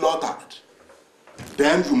 is slaughtered,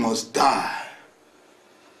 then you must die.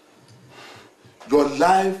 Your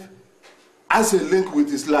life has a link with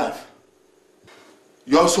his life.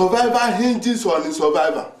 Your survival hinges on his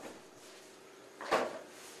survival.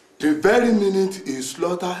 The very minute he is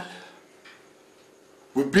slaughtered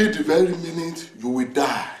will be the very minute you will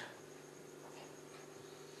die.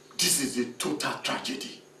 This is a total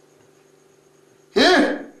tragedy.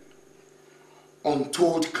 Here,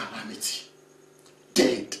 untold calamity.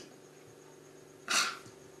 Dead.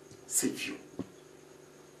 Savior,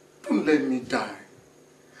 don't let me die.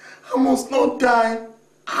 I must not die.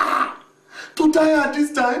 To die at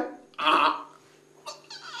this time? I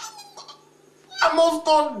must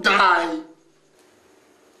not die.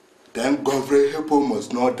 Then Godfrey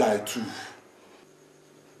must not die too.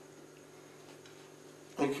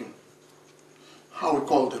 Thank you. I will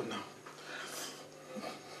call them now.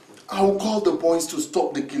 I will call the boys to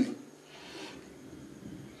stop the killing.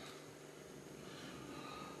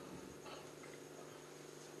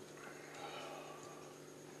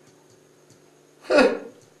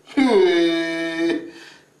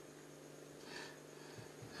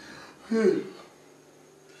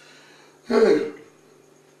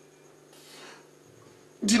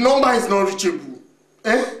 The number is not reachable.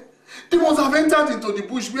 They must have entered into the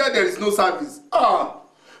bush where there is no service.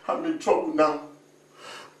 I'm in trouble now.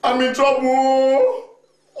 I'm in trouble.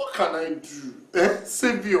 What can I do?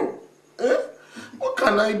 Savior. What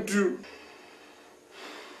can I do?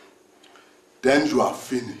 Then you are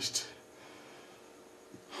finished.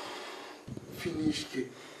 Finished?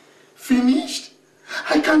 Finished?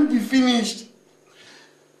 I can't be finished.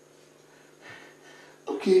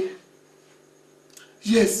 Okay.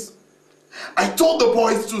 Yes. I told the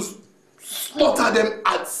boys to slaughter them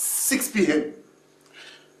at 6 p.m.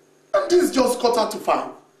 And this is just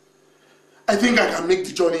 4:45. I think I can make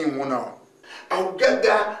the journey in 1 hour. I will get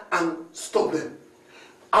there and stop them.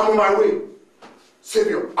 I'm on my way.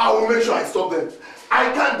 Savior, I will make sure I stop them.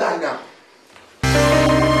 I can't die now.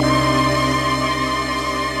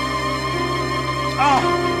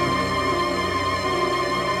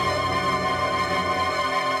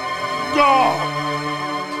 God,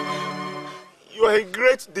 you are a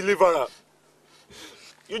great deliverer.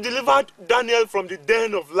 You delivered Daniel from the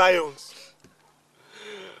den of lions.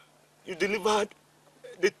 You delivered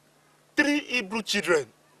the 3 Hebrew children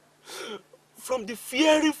from the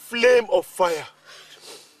fiery flame of fire.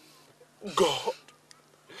 God,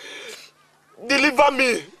 deliver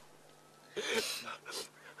me.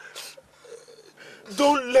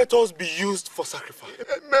 Don't let us be used for sacrifice.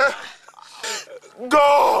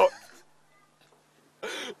 God,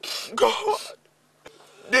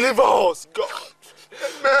 deliver us, God.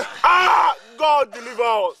 God, deliver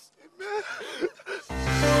us.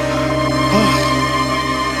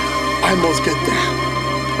 I must get there.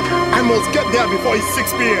 I must get there before it's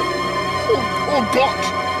 6 p.m. Oh God.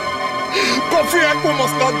 Godfrey Ekpo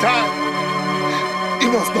must not die. He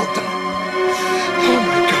must not die. Oh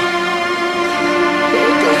my God.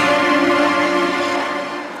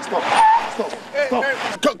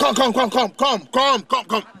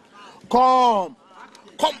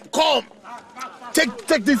 Come.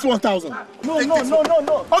 Take this 1,000. No.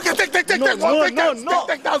 Okay, take 10,000.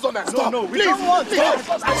 No, we please, don't want. please.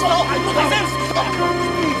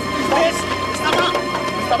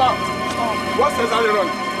 Stop. What says are you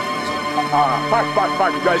wrong?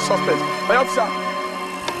 Back. You guys suspect. My officer,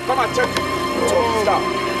 come and check it.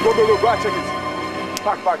 Go and check it.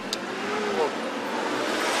 Back.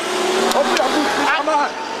 Open your boot, please. Come on.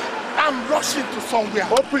 I'm rushing to somewhere.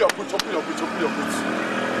 Open your boots, open your boots, open your boots.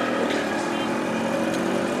 Okay.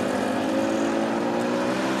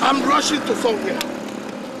 I'm rushing to somewhere.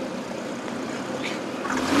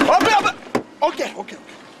 Okay. Open. Okay.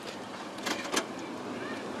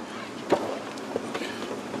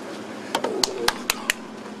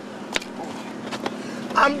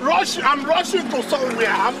 I'm rushing to somewhere.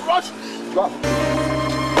 I'm rushing. Go.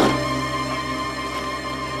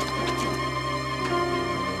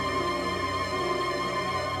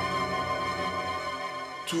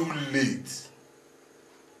 Too late.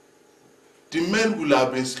 The men will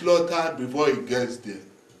have been slaughtered before he gets there.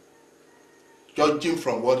 Judging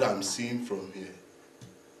from what I'm seeing from here.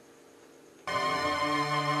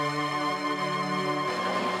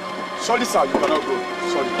 Sorry, sir, you cannot go.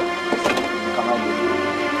 Sorry. You cannot go.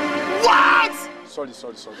 What? Sorry.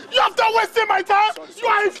 You have done wasting my time? You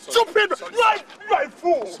are stupid. You are a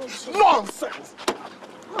fool. Nonsense.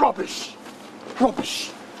 Rubbish.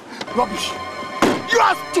 You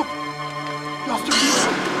are stupid.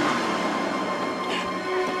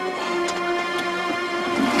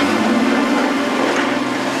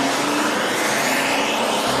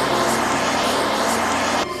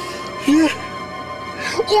 Yeah.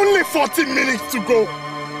 Only 40 minutes to go.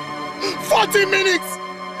 40 minutes.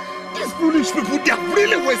 These foolish people, they have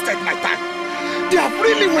really wasted my time.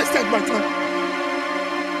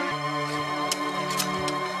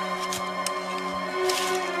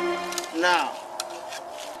 Now,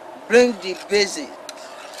 bring the basin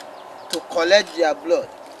to collect their blood,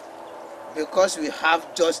 because we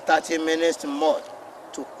have just 30 minutes more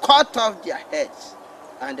to cut off their heads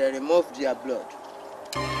and remove their blood.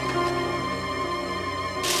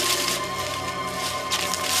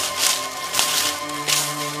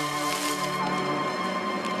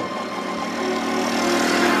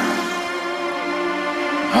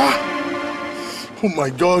 Oh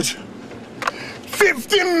my God.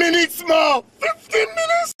 15 minutes more. 15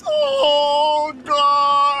 minutes. Oh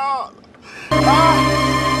God.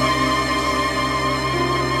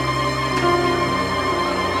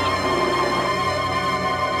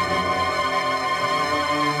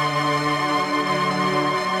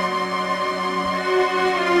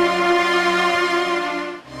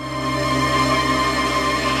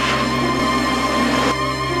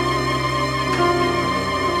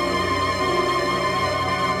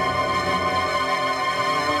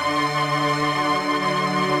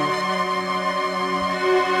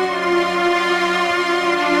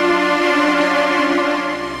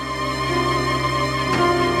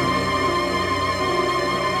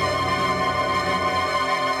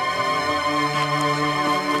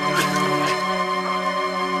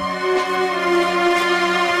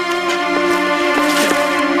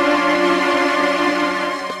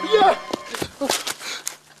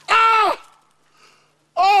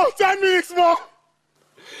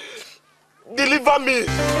 Deliver me.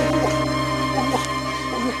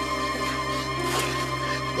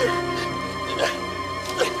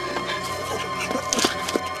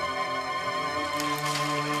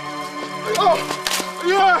 Oh,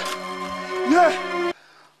 yeah.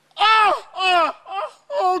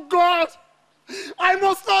 Oh God. I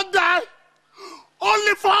must not die.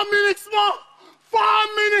 Only 4 minutes more. 4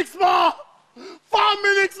 minutes more. 4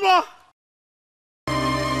 minutes more.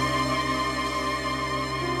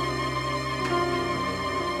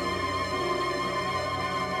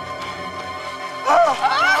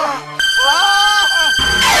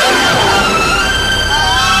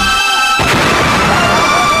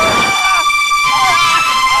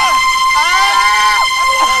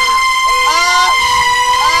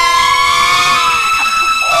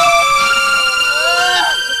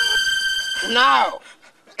 Now,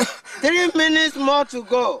 3 minutes more to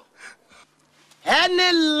go.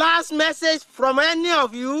 Any last message from any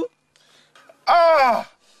of you?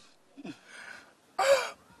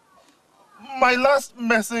 My last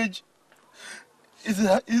message is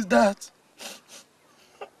that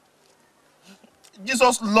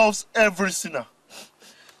Jesus loves every sinner.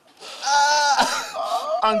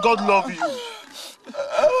 And God loves you.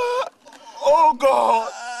 Oh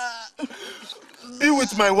God. Be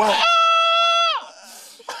with my wife.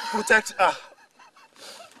 Protect her.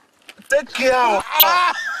 Take care of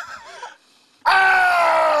her.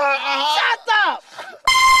 Shut up!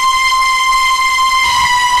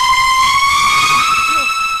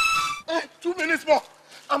 Hey, 2 minutes more.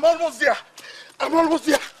 I'm almost there.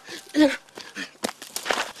 Yeah.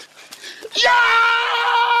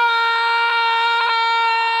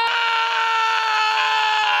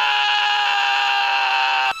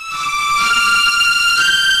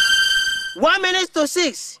 One minute to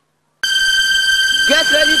 6.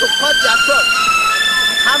 Get ready to cut their throat.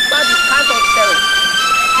 After the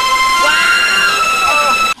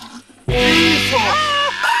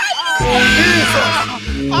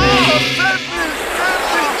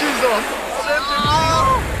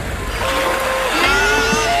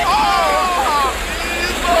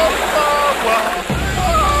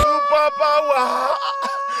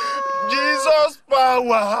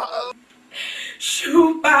power.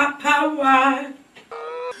 Super power.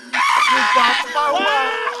 Super power.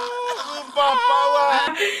 Super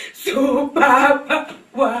power. Super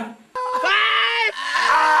power. 5.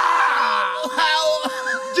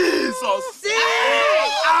 Jesus. 6.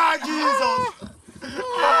 Jesus.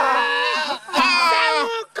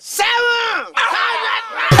 7.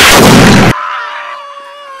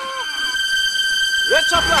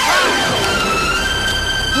 Raise up your hands.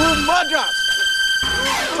 You murderers.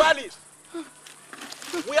 You ritualists.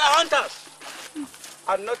 We are hunters.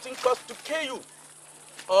 And nothing costs to kill you.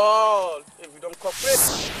 All if you don't cooperate.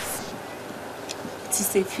 It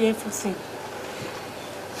is a fearful thing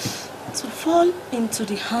to fall into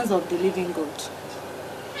the hands of the living God.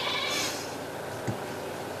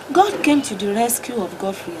 God came to the rescue of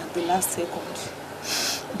Godfrey at the last second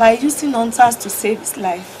by using hunters to save his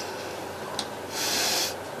life.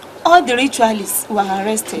 All the ritualists were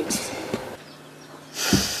arrested.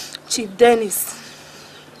 Chief Dennis,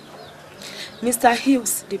 Mr.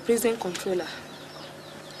 Hughes, the prison controller,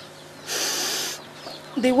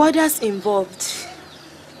 the warders involved,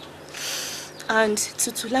 and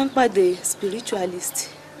Tutulampa, the spiritualist.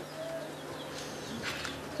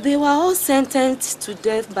 They were all sentenced to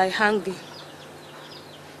death by hanging.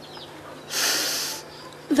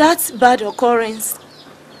 That bad occurrence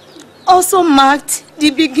also marked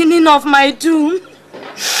the beginning of my doom.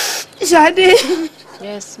 Shade.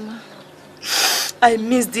 Yes, ma. I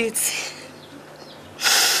missed it.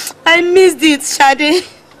 I missed it, Shade.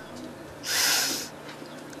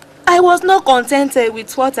 I was not contented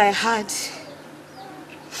with what I had.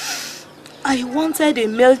 I wanted a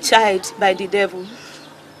male child by the devil.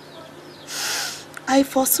 I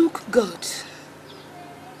forsook God.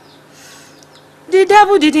 The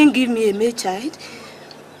devil didn't give me a male child.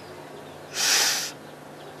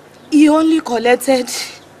 He only collected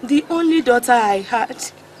the only daughter I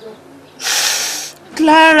had.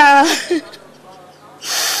 Clara.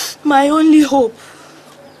 My only hope.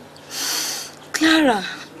 Clara.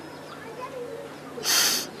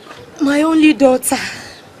 My only daughter.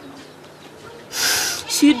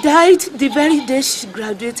 She died the very day she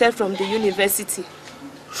graduated from the university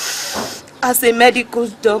as a medical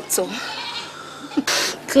doctor.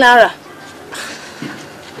 Clara,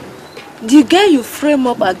 the girl you frame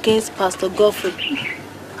up against Pastor Godfrey,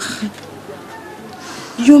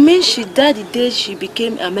 you mean she died the day she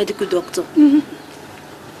became a medical doctor? Mm-hmm.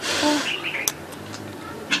 Oh.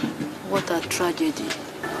 What a tragedy.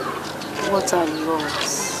 What a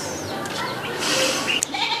loss.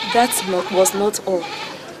 That was not all.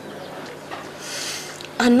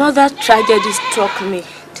 Another tragedy struck me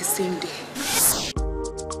the same day.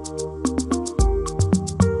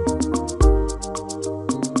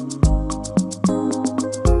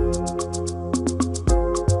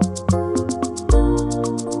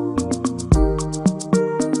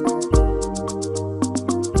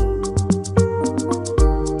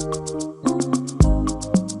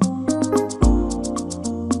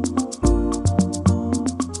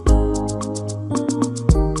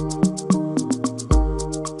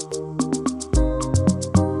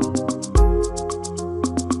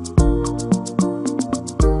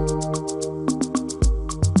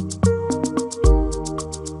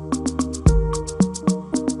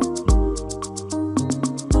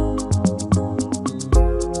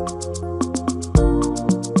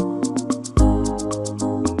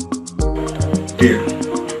 Dear,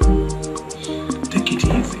 take it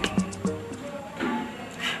easy.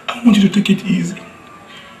 I want you to take it easy.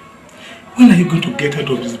 When are you going to get out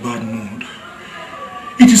of this bad mood?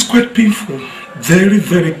 It is quite painful, very,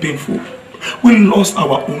 very painful. We lost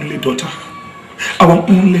our only daughter, our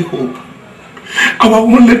only hope, our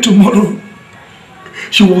only tomorrow.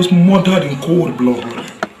 She was murdered in cold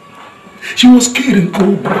blood. She was killed in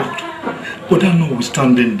cold blood. But that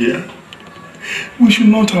notwithstanding, dear, we should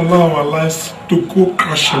not allow our lives to go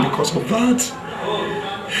crashing because of that.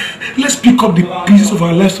 Let's pick up the pieces of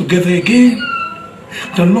our lives together again.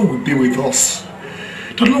 The Lord will be with us.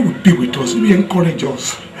 The Lord will be with us. He will encourage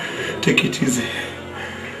us. Take it easy.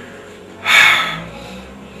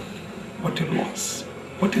 What a loss.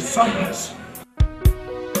 What a sadness.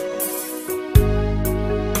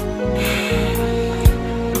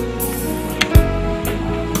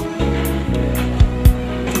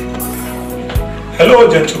 Hello,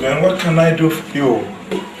 gentlemen. What can I do for you?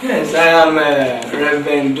 Yes, I am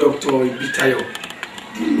Reverend Dr. Ibitayo,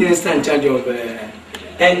 the minister in charge of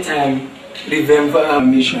end-time revival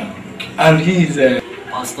mission. And he is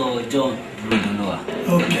Pastor John.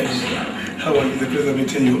 Okay. How are you? The pleasure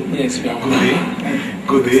meeting you. Yes, we are good day.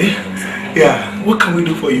 Good day. Yeah. What can we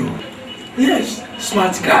do for you? Yes,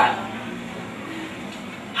 smart guy.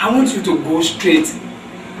 I want you to go straight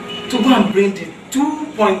to go and bring the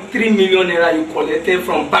 2.3 million naira you collected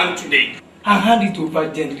from bank today and hand it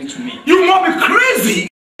over gently to me. You must be crazy!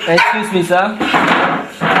 Excuse me, sir.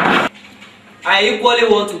 I equally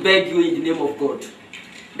want to beg you in the name of God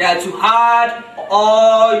that you had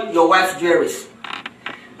all your wife's jewelries.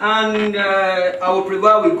 And I will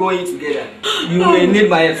prevail with going together. You may need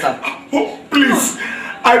my help, sir. Oh, please,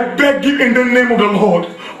 I beg you in the name of the Lord.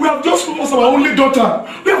 We have just lost our only daughter.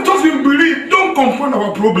 We have just been bereaved. Don't compound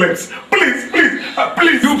our problems. Please, please,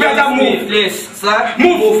 please. You better move. Please, sir.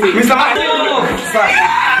 Move, Mr. Move, sir.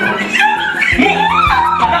 Move.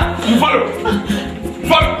 You follow.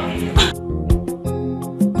 Follow.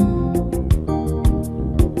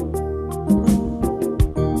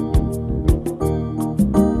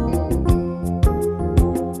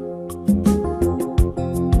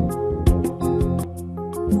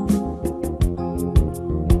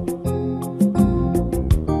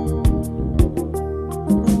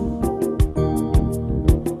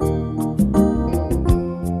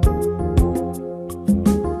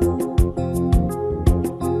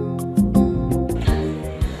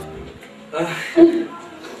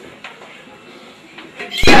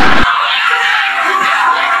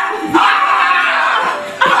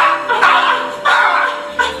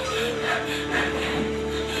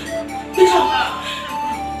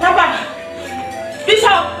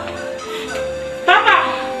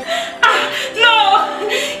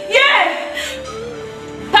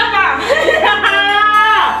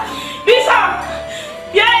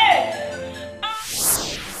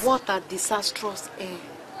 Disastrous end.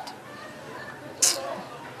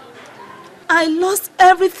 I lost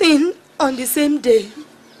everything on the same day.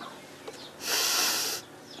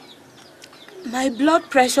 My blood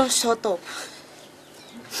pressure shot up.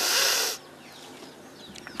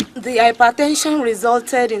 The hypertension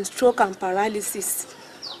resulted in stroke and paralysis.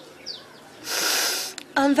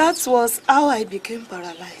 And that was how I became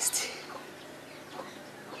paralyzed.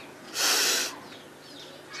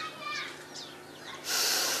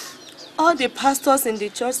 All the pastors in the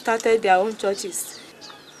church started their own churches.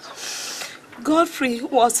 Godfrey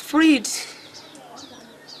was freed.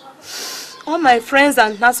 All my friends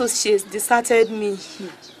and associates deserted me.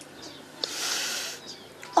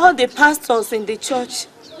 All the pastors in the church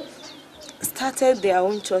started their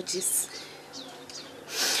own churches.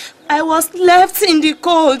 I was left in the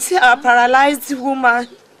cold, a paralyzed woman.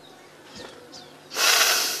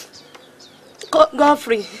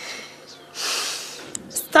 Godfrey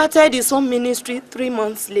started his own ministry 3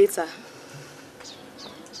 months later.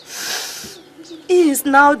 He is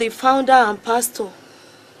now the founder and pastor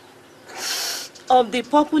of the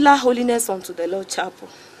popular Holiness Unto the Lord Chapel.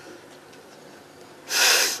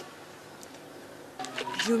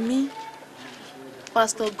 You mean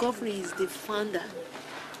Pastor Godfrey is the founder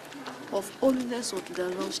of Holiness Unto the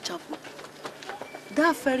Lord's Chapel?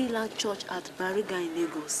 That very large church at Bariga in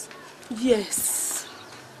Lagos? Yes.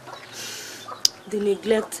 The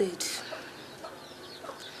neglected,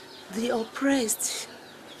 the oppressed,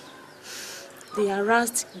 the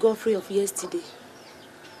harassed Godfrey of yesterday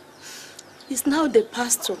is now the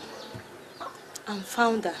pastor and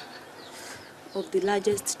founder of the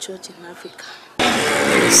largest church in Africa.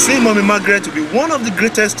 Seeing Mommy Margaret to be one of the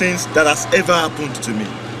greatest things that has ever happened to me.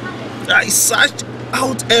 I searched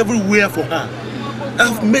out everywhere for her.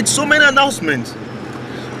 I've made so many announcements,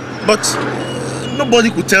 but nobody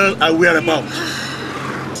could tell her whereabouts.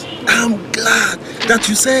 I'm glad that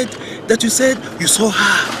you said you saw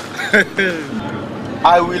her.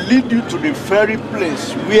 I will lead you to the very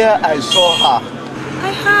place where I saw her.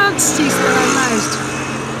 I heard she's paralyzed.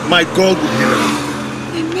 My God will heal her.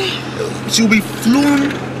 Amen. She'll be flown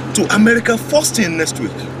to America first thing next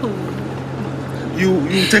week. Oh.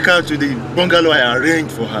 You take her to the bungalow I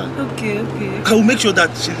arranged for her. Okay. I will make sure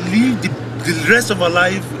that she lives the rest of her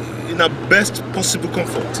life in her best possible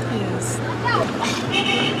comfort. Yes.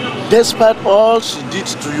 Despite all she did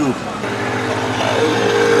to you.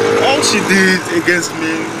 All she did against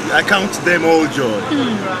me, I count them all joy.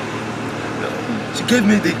 She gave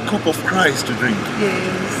me the cup of Christ to drink.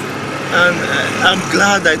 Yes. And I'm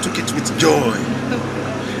glad I took it with joy.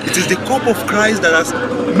 It is the cup of Christ that has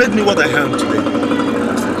made me what I am today.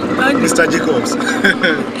 Mr. Jacobs.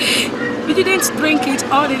 You didn't drink it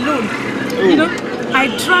all alone. Oh. You know, I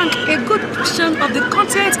drank a good portion of the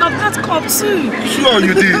contents of that cup too. Sure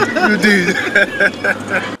you did. You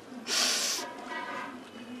did.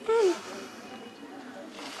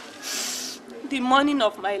 The morning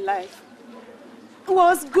of my life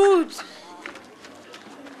was good.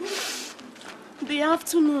 The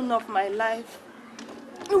afternoon of my life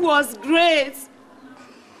was great.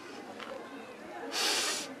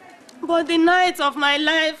 But the night of my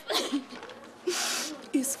life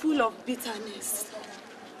is full of bitterness.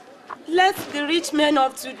 Let the rich men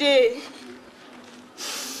of today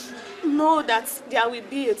know that there will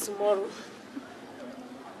be a tomorrow.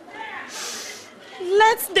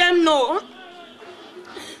 Let them know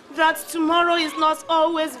that tomorrow is not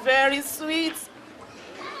always very sweet.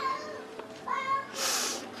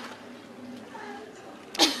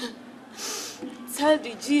 Tell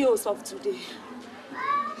the GOs of today,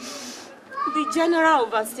 the general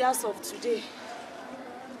overseers of today,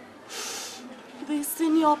 the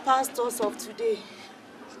senior pastors of today,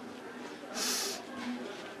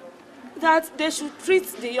 that they should treat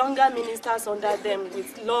the younger ministers under them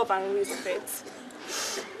with love and respect.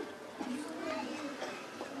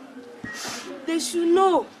 They should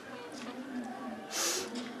know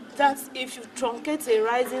that if you truncate a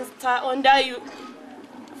rising star under you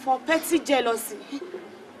for petty jealousy,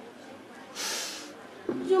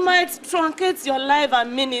 you might truncate your life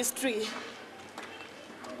and ministry.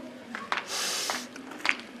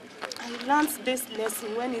 I learned this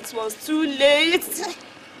lesson when it was too late.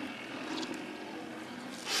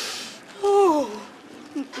 Oh,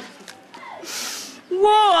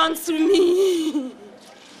 woe unto me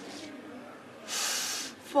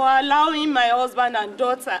for allowing my husband and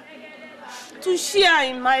daughter to share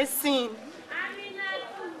in my sin.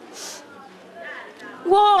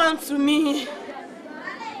 Woe unto me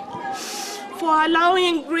for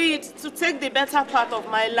allowing greed to take the better part of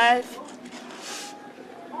my life.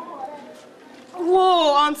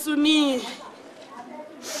 Woe unto me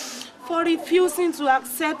for refusing to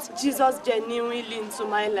accept Jesus genuinely into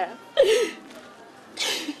my life.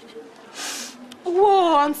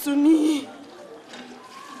 Woe unto me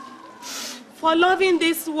for loving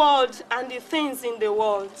this world and the things in the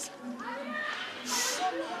world.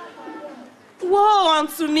 Woe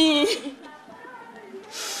unto me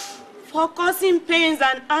for causing pains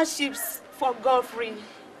and hardships for Godfrey.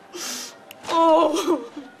 Oh.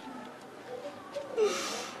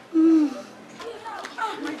 Oh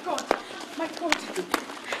my God, my God.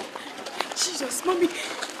 Jesus, Mommy.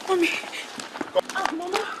 Mama.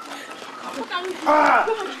 What can we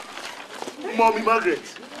do? Mommy Margaret.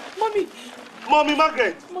 Mommy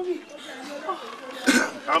Margaret. Mommy.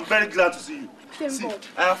 I'm very glad to see you. Thank God.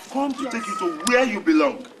 I have come to take you to where you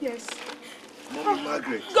belong. Yes. Mommy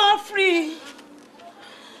Margaret. Godfrey.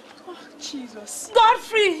 Oh, Jesus.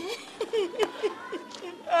 Godfrey.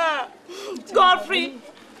 Godfrey.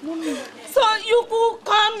 Mommy. So you could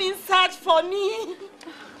come in search for me.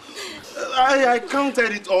 I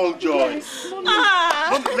counted it all joy. Yes, Mommy.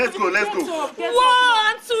 Mommy, let's go. Woe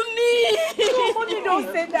unto me. No, Mommy, don't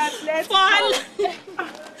say that. Let's go.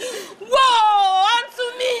 Woe unto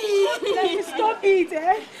me. Let's stop it,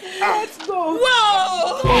 eh? Let's go.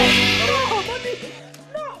 Whoa. No, Mommy.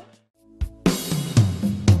 No.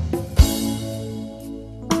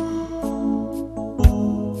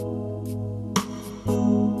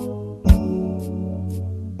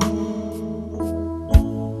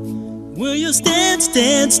 Will you stand?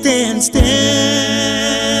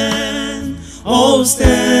 Oh,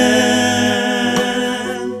 stand.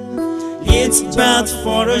 It's but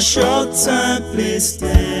for a short time, please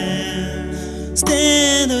stand.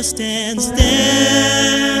 Stand, oh, stand.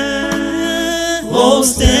 Oh,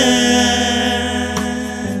 stand.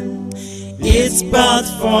 It's but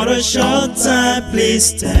for a short time, please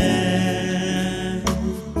stand.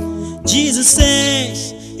 Jesus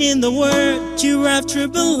says, in the world you have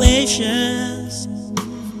tribulations,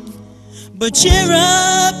 but cheer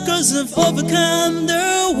up, cause I've overcome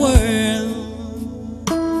the world.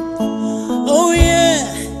 Oh yeah,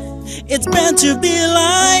 it's meant to be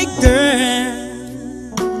like that.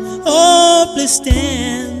 Oh, please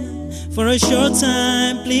stand, for a short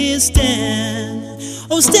time, please stand.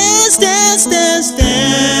 Oh, stand.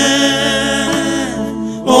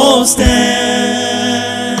 Oh, stand.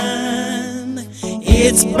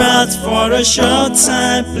 It's but for a short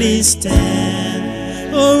time, please stand.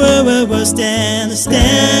 Oh, stand.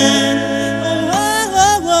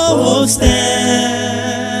 Oh, stand.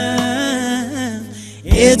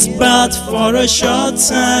 It's but for a short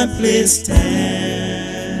time, please stand.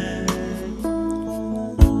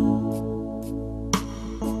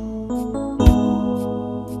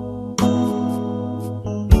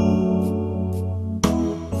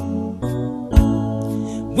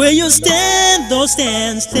 Will you stand, oh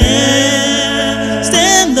stand,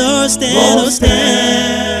 oh stand.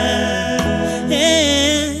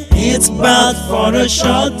 Yeah. It's but for a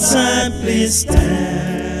short time, please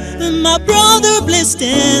stand. My brother, please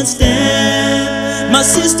stand. My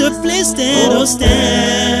sister, please stand, oh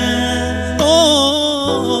stand.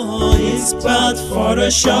 Oh, it's It's but for a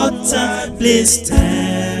short time. Please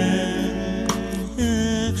stand.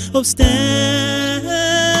 Oh, stand.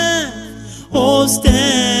 Oh, stand.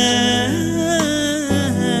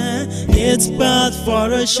 It's but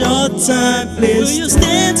for a short time. Please will you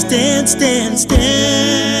stand, stand, stand,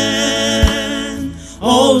 stand.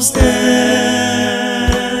 Oh, stand.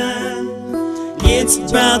 It's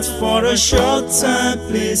but for a short time.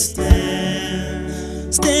 Please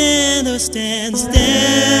stand. Stand, oh, stand,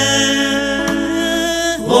 stand.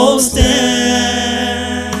 Oh, stand.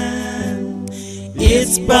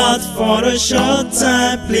 It's but for a short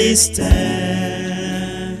time. Please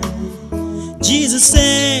stand. Jesus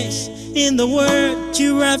says in the word,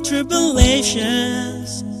 you have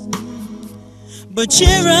tribulations, but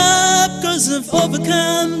cheer up, 'cause I've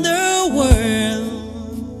overcome the world.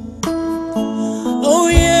 Oh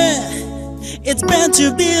yeah, it's meant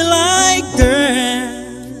to be like that.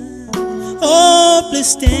 Oh, please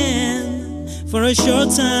stand for a short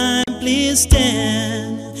time. Please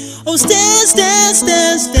stand. Oh, stand, stand,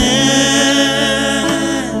 stand, stand.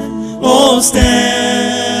 Oh,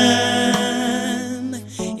 stand.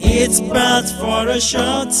 It's but for a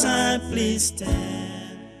short time. Please stand.